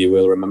definitely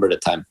will remember the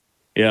time.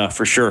 Yeah,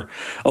 for sure.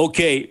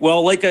 Okay,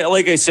 well, like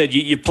I said,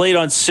 you played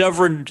on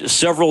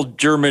several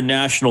German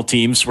national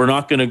teams. We're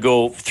not going to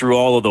go through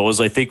all of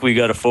those. I think we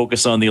got to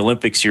focus on the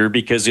Olympics here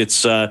because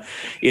it's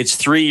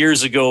 3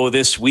 years ago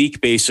this week,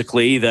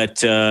 basically,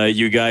 that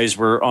you guys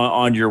were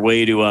on your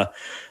way to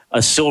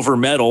a silver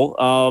medal.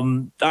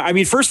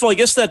 First of all, I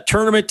guess that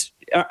tournament,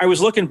 I was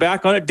looking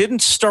back on it,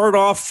 didn't start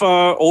off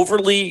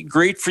overly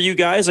great for you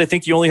guys. I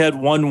think you only had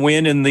one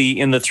win in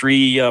the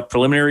three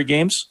preliminary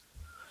games.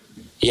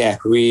 Yeah,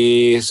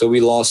 we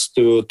lost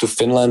to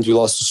Finland, we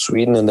lost to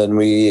Sweden, and then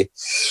we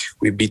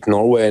beat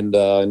Norway in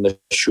the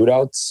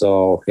shootout.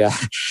 So yeah,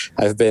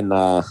 I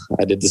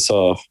did this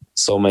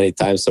so many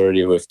times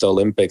already with the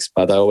Olympics,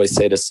 but I always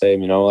say the same.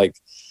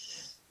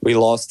 We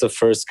lost the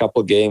first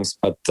couple games,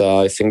 but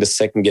I think the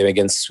second game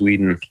against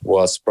Sweden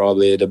was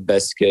probably the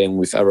best game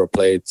we've ever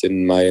played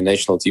in my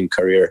national team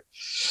career.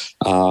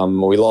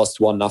 We lost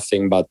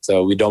 1-0, but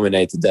we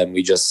dominated them.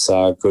 We just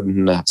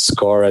couldn't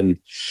score. And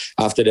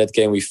after that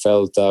game, we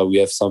felt we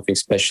have something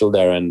special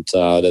there, and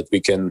that we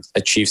can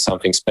achieve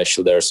something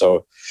special there.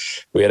 So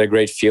we had a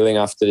great feeling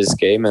after this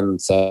game. And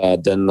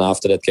then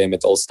after that game,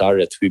 it all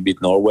started. We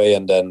beat Norway,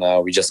 and then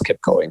we just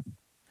kept going.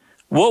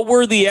 What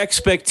were the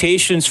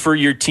expectations for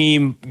your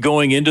team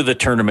going into the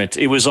tournament?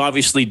 It was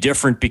obviously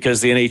different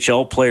because the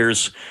NHL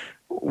players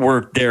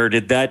weren't there.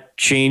 Did that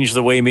change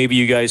the way maybe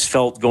you guys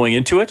felt going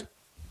into it?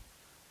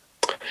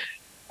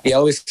 Yeah,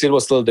 obviously it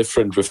was a little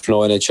different with no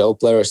NHL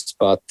players,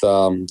 but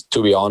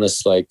to be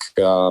honest,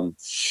 when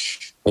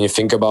you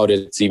think about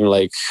it, even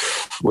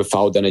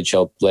without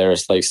NHL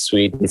players like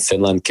Sweden,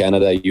 Finland,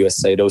 Canada,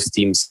 USA, those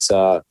teams,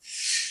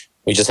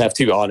 we just have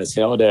to be honest,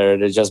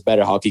 they're just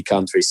better hockey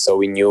countries. So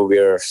we knew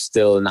we were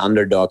still an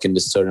underdog in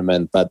this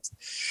tournament. But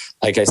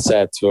like I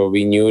said,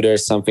 we knew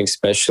there's something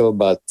special.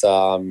 But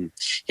when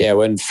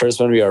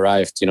we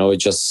arrived, it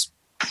just,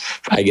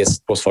 I guess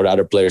it was for the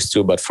other players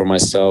too, but for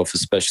myself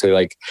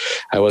especially,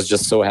 I was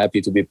just so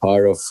happy to be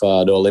part of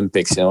the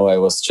Olympics.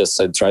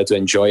 I tried to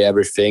enjoy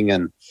everything.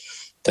 And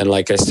then,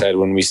 like I said,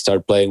 when we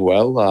start playing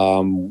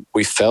well,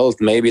 we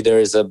felt maybe there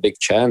is a big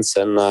chance.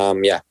 And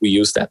we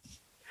used that.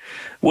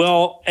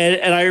 Well,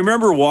 and I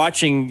remember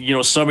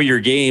watching, some of your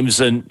games,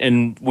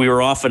 and we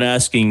were often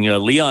asking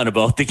Leon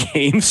about the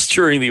games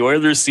during the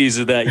Oilers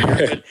season that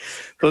year.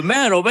 But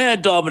man, oh man,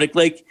 Dominic,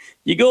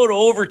 you go to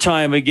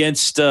overtime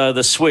against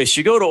the Swiss,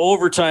 you go to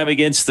overtime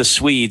against the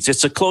Swedes.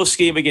 It's a close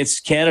game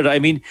against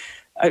Canada.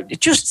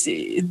 Just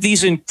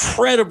these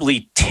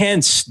incredibly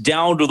tense,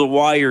 down to the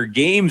wire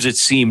games, it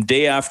seemed,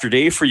 day after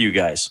day for you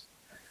guys.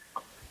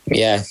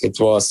 Yeah, it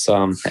was,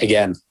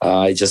 again,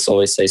 I just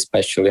always say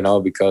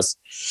special, because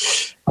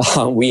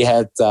we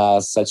had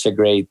such a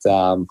great,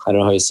 I don't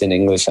know how you say in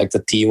English,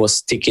 the team was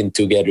sticking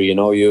together,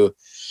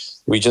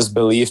 we just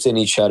believed in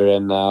each other.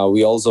 And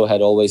we also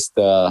had always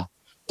the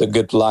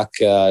good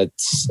luck at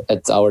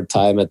our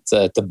time, at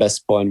the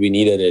best point we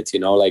needed it,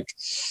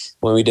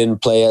 when we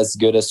didn't play as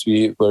good as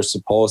we were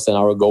supposed and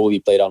our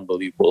goalie played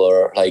unbelievable,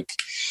 or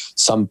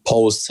some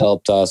posts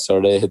helped us,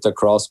 or they hit the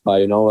crossbar,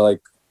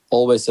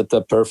 always at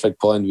the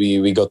perfect point,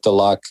 we got the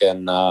luck,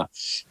 and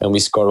we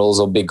scored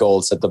also big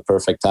goals at the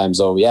perfect time.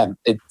 So yeah,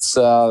 it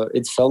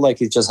felt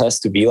like it just has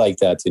to be like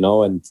that,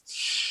 And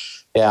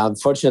yeah,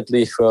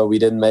 unfortunately, we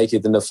didn't make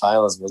it in the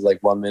finals. It was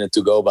 1 minute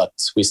to go, but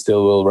we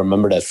still will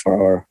remember that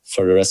for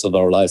the rest of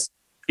our lives.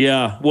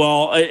 Yeah,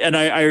 well, and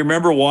I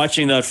remember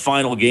watching that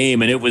final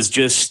game, and it was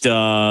just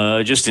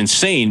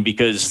insane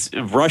because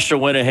Russia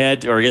went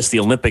ahead, or I guess the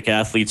Olympic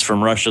athletes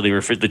from Russia,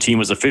 the team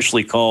was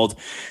officially called.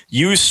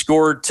 You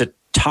scored to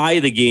tie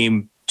the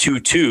game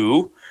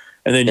 2-2,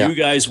 and then you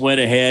guys went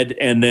ahead,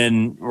 and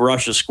then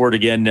Russia scored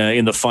again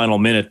in the final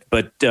minute.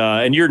 But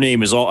and your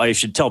name is I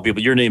should tell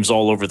people, your name's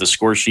all over the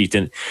score sheet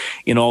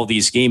in all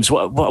these games.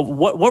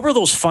 What were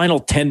those final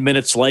 10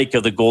 minutes like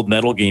of the gold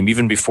medal game,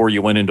 even before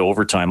you went into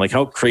overtime?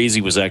 How crazy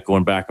was that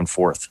going back and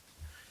forth?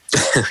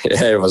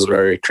 Yeah, it was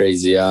very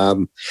crazy.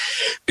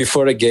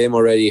 Before the game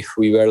already,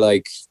 we were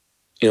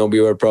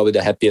we were probably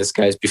the happiest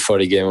guys before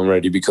the game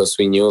already, because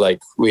we knew like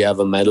we have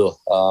a medal.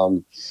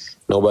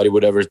 Nobody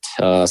would ever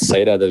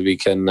say that we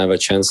can have a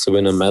chance to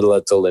win a medal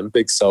at the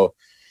Olympics. So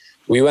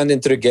we went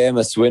into the game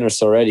as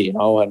winners already,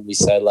 and we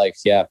said like,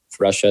 yeah,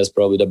 Russia is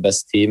probably the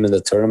best team in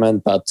the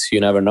tournament, but you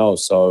never know.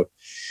 So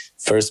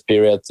first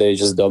period, they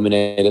just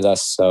dominated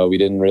us. We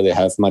didn't really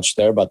have much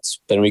there, but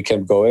then we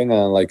kept going.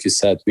 And like you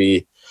said,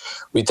 we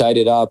tied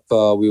it up.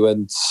 We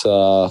went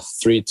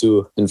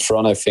 3-2 in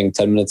front, I think,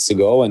 10 minutes to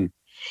go. And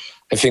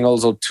I think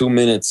also 2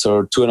 minutes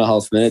or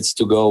 2.5 minutes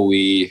to go,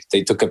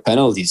 they took a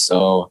penalty.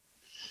 So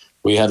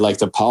we had like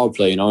the power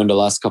play, in the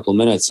last couple of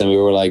minutes. And we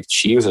were like,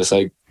 Jesus,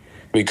 like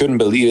we couldn't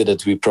believe it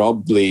that we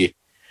probably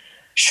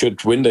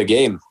should win the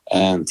game.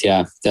 And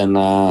yeah, then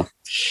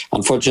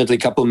unfortunately a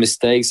couple of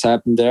mistakes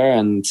happened there.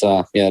 And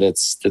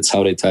that's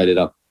how they tied it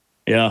up.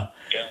 Yeah.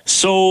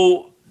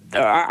 So,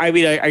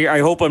 I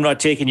hope I'm not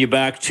taking you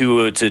back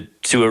to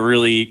a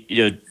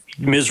really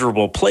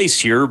miserable place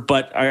here,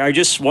 but I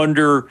just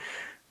wonder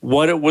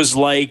what it was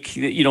like,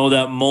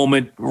 that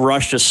moment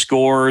Russia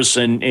scores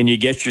and you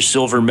get your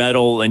silver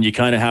medal and you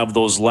kind of have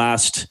those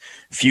last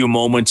few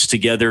moments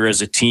together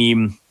as a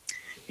team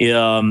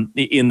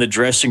in the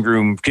dressing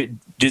room.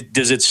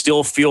 Does it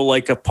still feel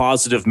like a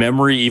positive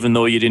memory, even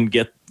though you didn't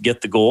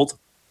get the gold?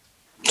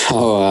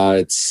 Oh,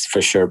 it's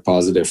for sure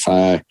positive.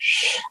 I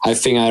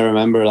think I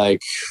remember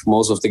like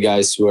most of the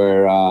guys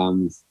were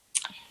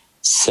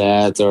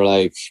sad or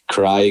like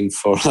crying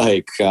for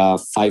like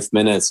 5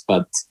 minutes,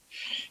 but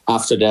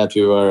after that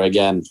we were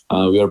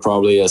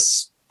probably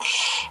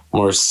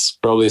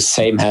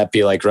same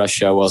happy like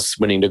Russia was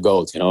winning the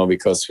gold,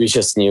 because we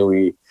just knew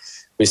we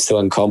still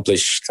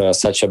accomplished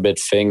such a big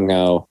thing.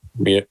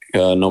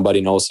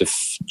 Nobody knows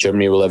if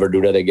Germany will ever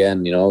do that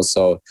again,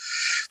 So,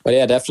 but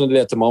yeah, definitely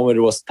at the moment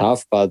it was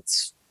tough. But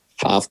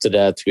after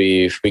that,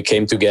 we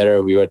came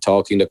together. We were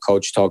talking. The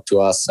coach talked to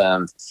us,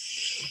 and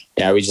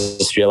yeah, we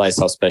just realized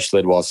how special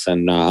it was.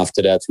 And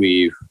after that,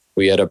 we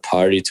had a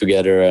party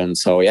together, and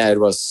so yeah,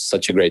 it was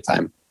such a great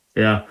time.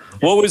 Yeah.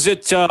 What was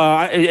it?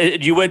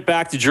 You went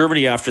back to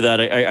Germany after that,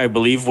 I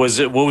believe.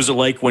 What was it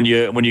like when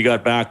you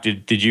got back?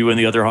 Did you and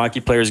the other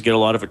hockey players get a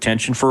lot of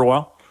attention for a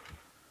while?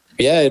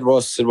 Yeah, it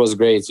was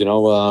great.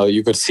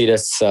 You could see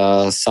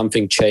that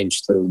something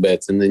changed a little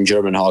bit in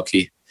German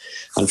hockey.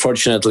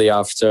 Unfortunately,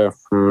 after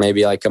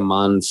maybe like a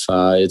month,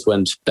 it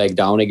went back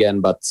down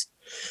again. But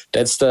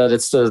that's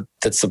the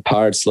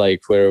parts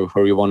like where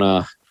we want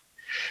to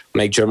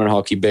make German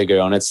hockey bigger,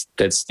 and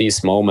that's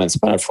these moments.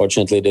 But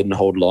unfortunately, it didn't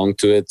hold long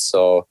to it.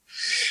 So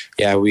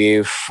yeah,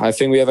 I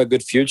think we have a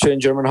good future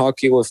in German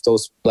hockey with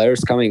those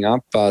players coming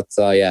up. But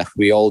yeah,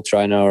 we all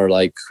try now,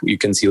 like you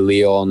can see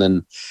Leon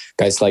and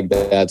guys like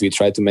that. We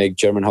try to make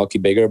German hockey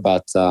bigger,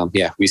 but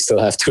yeah, we still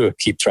have to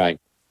keep trying.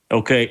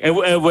 Okay,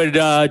 and when,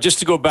 just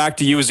to go back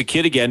to you as a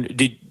kid again,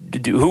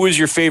 who was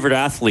your favorite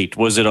athlete?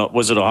 Was it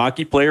a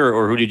hockey player,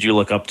 or who did you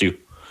look up to?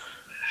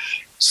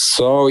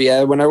 So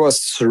yeah, when I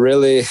was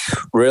really,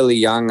 really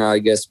young, I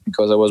guess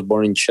because I was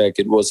born in Czech,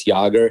 it was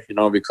Jágr,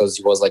 because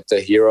he was like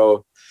the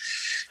hero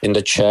in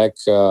the Czech,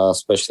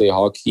 especially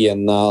hockey.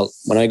 And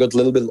when I got a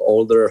little bit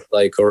older,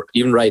 like, or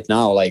even right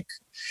now, like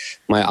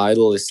my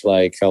idol is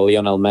like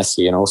Lionel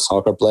Messi,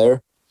 soccer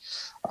player.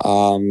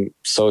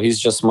 So he's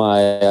just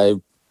I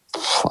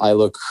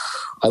look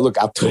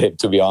up to him,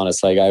 to be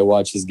honest. Like I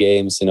watch his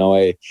games,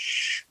 I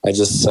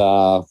just,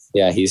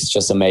 he's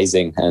just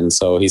amazing. And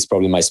so he's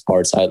probably my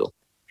sports idol.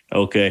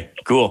 Okay,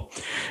 cool.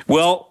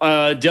 Well,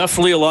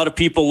 definitely a lot of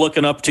people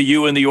looking up to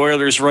you and the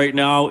Oilers right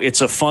now.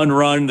 It's a fun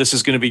run. This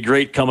is going to be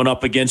great coming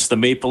up against the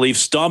Maple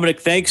Leafs.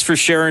 Dominic, thanks for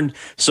sharing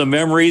some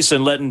memories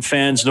and letting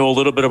fans know a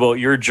little bit about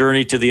your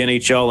journey to the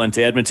NHL and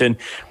to Edmonton.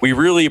 We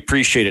really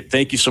appreciate it.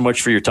 Thank you so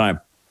much for your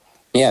time.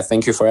 Yeah,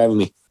 thank you for having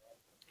me.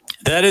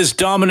 That is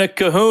Dominic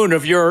Cahoon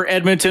of your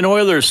Edmonton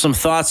Oilers. Some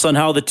thoughts on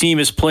how the team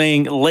is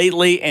playing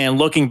lately and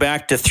looking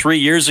back to 3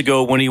 years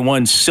ago when he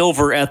won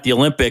silver at the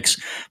Olympics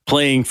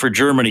playing for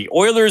Germany.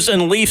 Oilers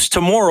and Leafs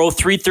tomorrow,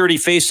 3:30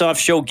 face-off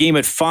show, game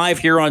at 5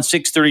 here on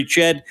 630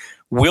 CHED.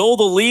 Will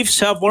the Leafs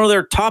have one of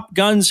their top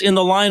guns in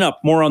the lineup?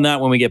 More on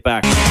that when we get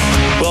back.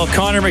 Well,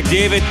 Connor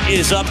McDavid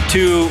is up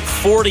to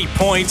 40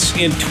 points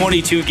in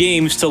 22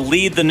 games to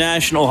lead the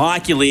National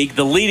Hockey League.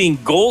 The leading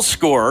goal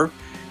scorer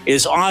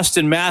is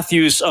Austin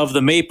Matthews of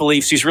the Maple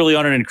Leafs. He's really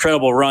on an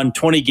incredible run.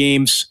 20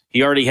 games.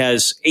 He already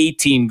has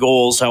 18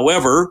 goals.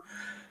 However,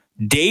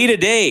 day to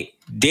day,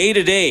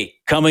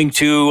 coming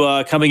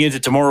into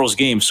tomorrow's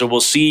game. So we'll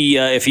see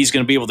if he's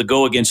going to be able to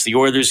go against the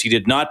Oilers. He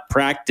did not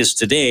practice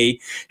today.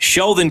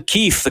 Sheldon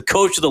Keefe, the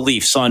coach of the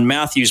Leafs, on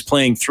Matthews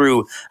playing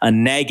through a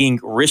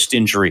nagging wrist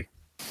injury.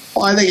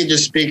 Well, I think it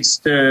just speaks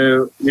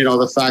to,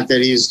 the fact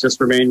that he's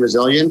just remained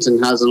resilient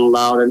and hasn't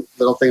allowed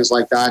little things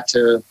like that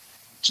to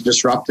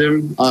disrupt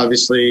him.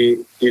 Obviously,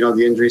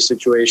 the injury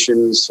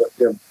situations,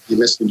 he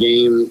missed the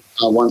game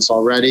once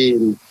already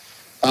and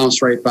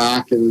bounced right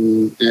back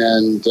and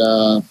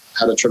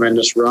had a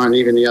tremendous run.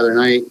 Even the other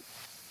night,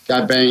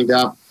 got banged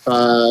up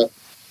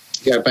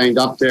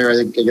there.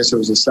 I guess it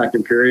was the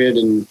second period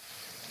and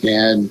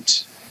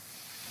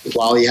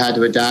while he had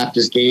to adapt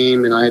his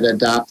game and I had to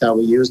adapt how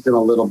we used him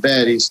a little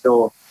bit, he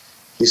still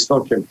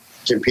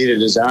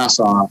competed his ass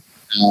off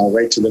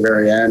right to the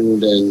very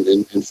end, and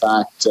in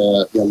fact,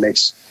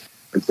 makes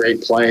a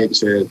great play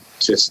to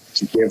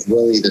give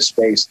Willie the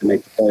space to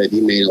make the play that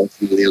he made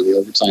ultimately on the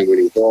overtime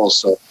winning goal.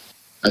 So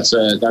that's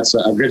a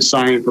good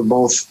sign for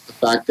both the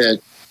fact that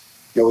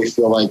we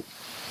feel like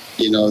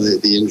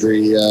the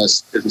injury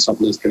isn't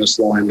something that's going to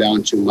slow him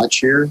down too much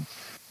here,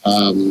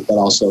 but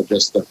also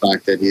just the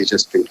fact that he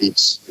just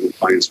competes and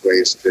finds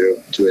ways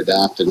to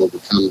adapt and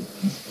overcome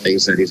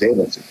things that he's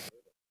able to.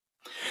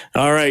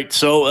 All right,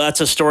 so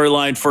that's a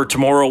storyline for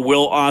tomorrow.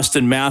 Will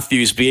Austin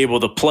Matthews be able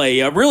to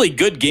play? Really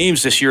good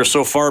games this year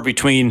so far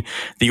between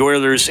the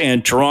Oilers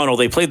and Toronto.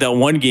 They played that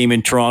one game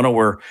in Toronto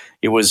where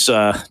it was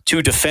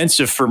too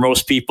defensive for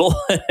most people.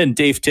 And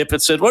Dave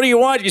Tippett said, what do you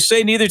want? You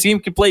say neither team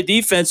can play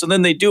defense, and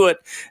then they do it,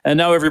 and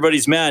now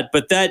everybody's mad.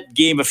 But that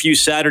game a few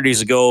Saturdays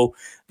ago,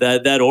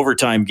 that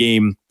overtime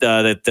game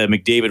that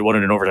McDavid won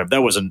it in overtime,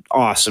 that was an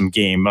awesome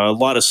game. A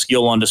lot of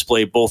skill on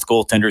display. Both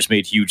goaltenders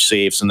made huge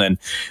saves, and then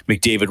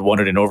McDavid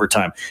won it in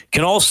overtime.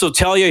 Can also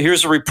tell you,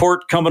 here's a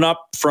report coming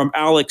up from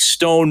Alex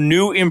Stone.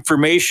 New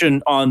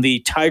information on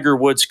the Tiger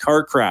Woods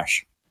car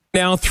crash.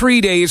 Now,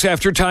 3 days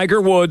after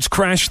Tiger Woods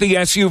crashed the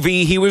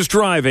SUV he was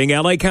driving,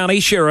 LA County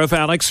Sheriff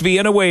Alex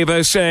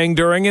Villanueva saying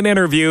during an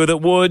interview that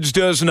Woods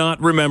does not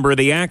remember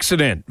the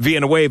accident.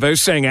 Villanueva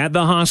saying at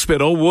the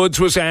hospital, Woods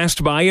was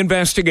asked by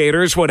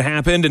investigators what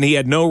happened and he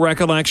had no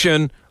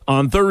recollection.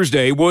 On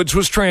Thursday, Woods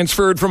was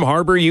transferred from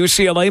Harbor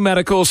UCLA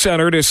Medical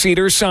Center to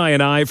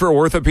Cedars-Sinai for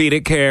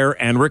orthopedic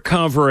care and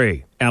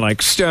recovery.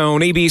 Alex Stone,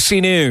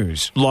 ABC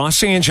News,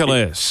 Los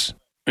Angeles.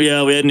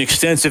 Yeah, we had an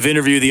extensive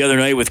interview the other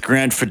night with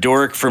Grant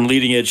Fedoruk from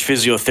Leading Edge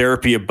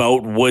Physiotherapy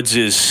about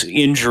Woods'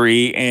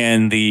 injury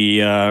and the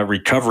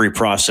recovery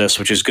process,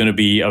 which is going to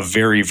be a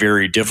very,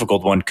 very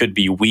difficult one. Could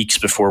be weeks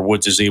before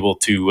Woods is able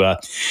to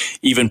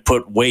even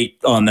put weight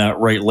on that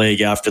right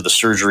leg after the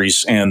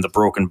surgeries and the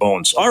broken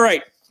bones. All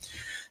right.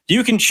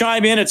 You can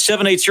chime in at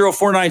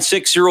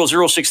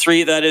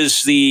 780-496-0063. That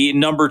is the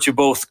number to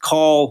both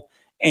call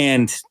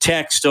and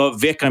text.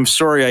 Vic, I'm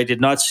sorry I did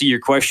not see your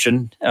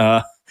question.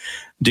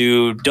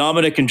 Do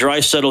Dominic and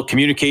Draisaitl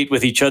communicate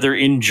with each other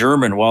in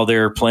German while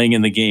they're playing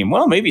in the game?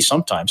 Well, maybe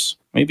sometimes.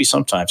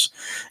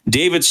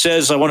 David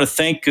says, I want to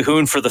thank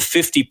Cahoon for the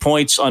 50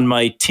 points on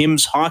my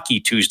Tim's Hockey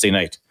Tuesday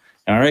night.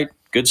 All right.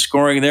 Good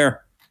scoring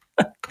there.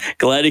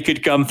 Glad he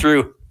could come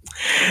through.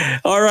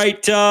 All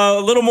right. A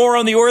little more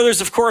on the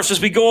Oilers, of course, as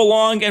we go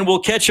along, and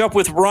we'll catch up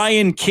with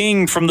Ryan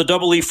King from the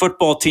Double E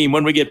football team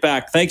when we get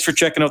back. Thanks for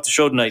checking out the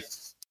show tonight.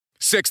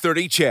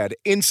 630 CHED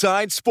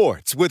Inside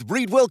Sports with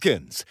Reed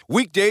Wilkins.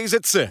 Weekdays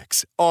at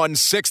 6 on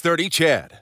 630 CHED.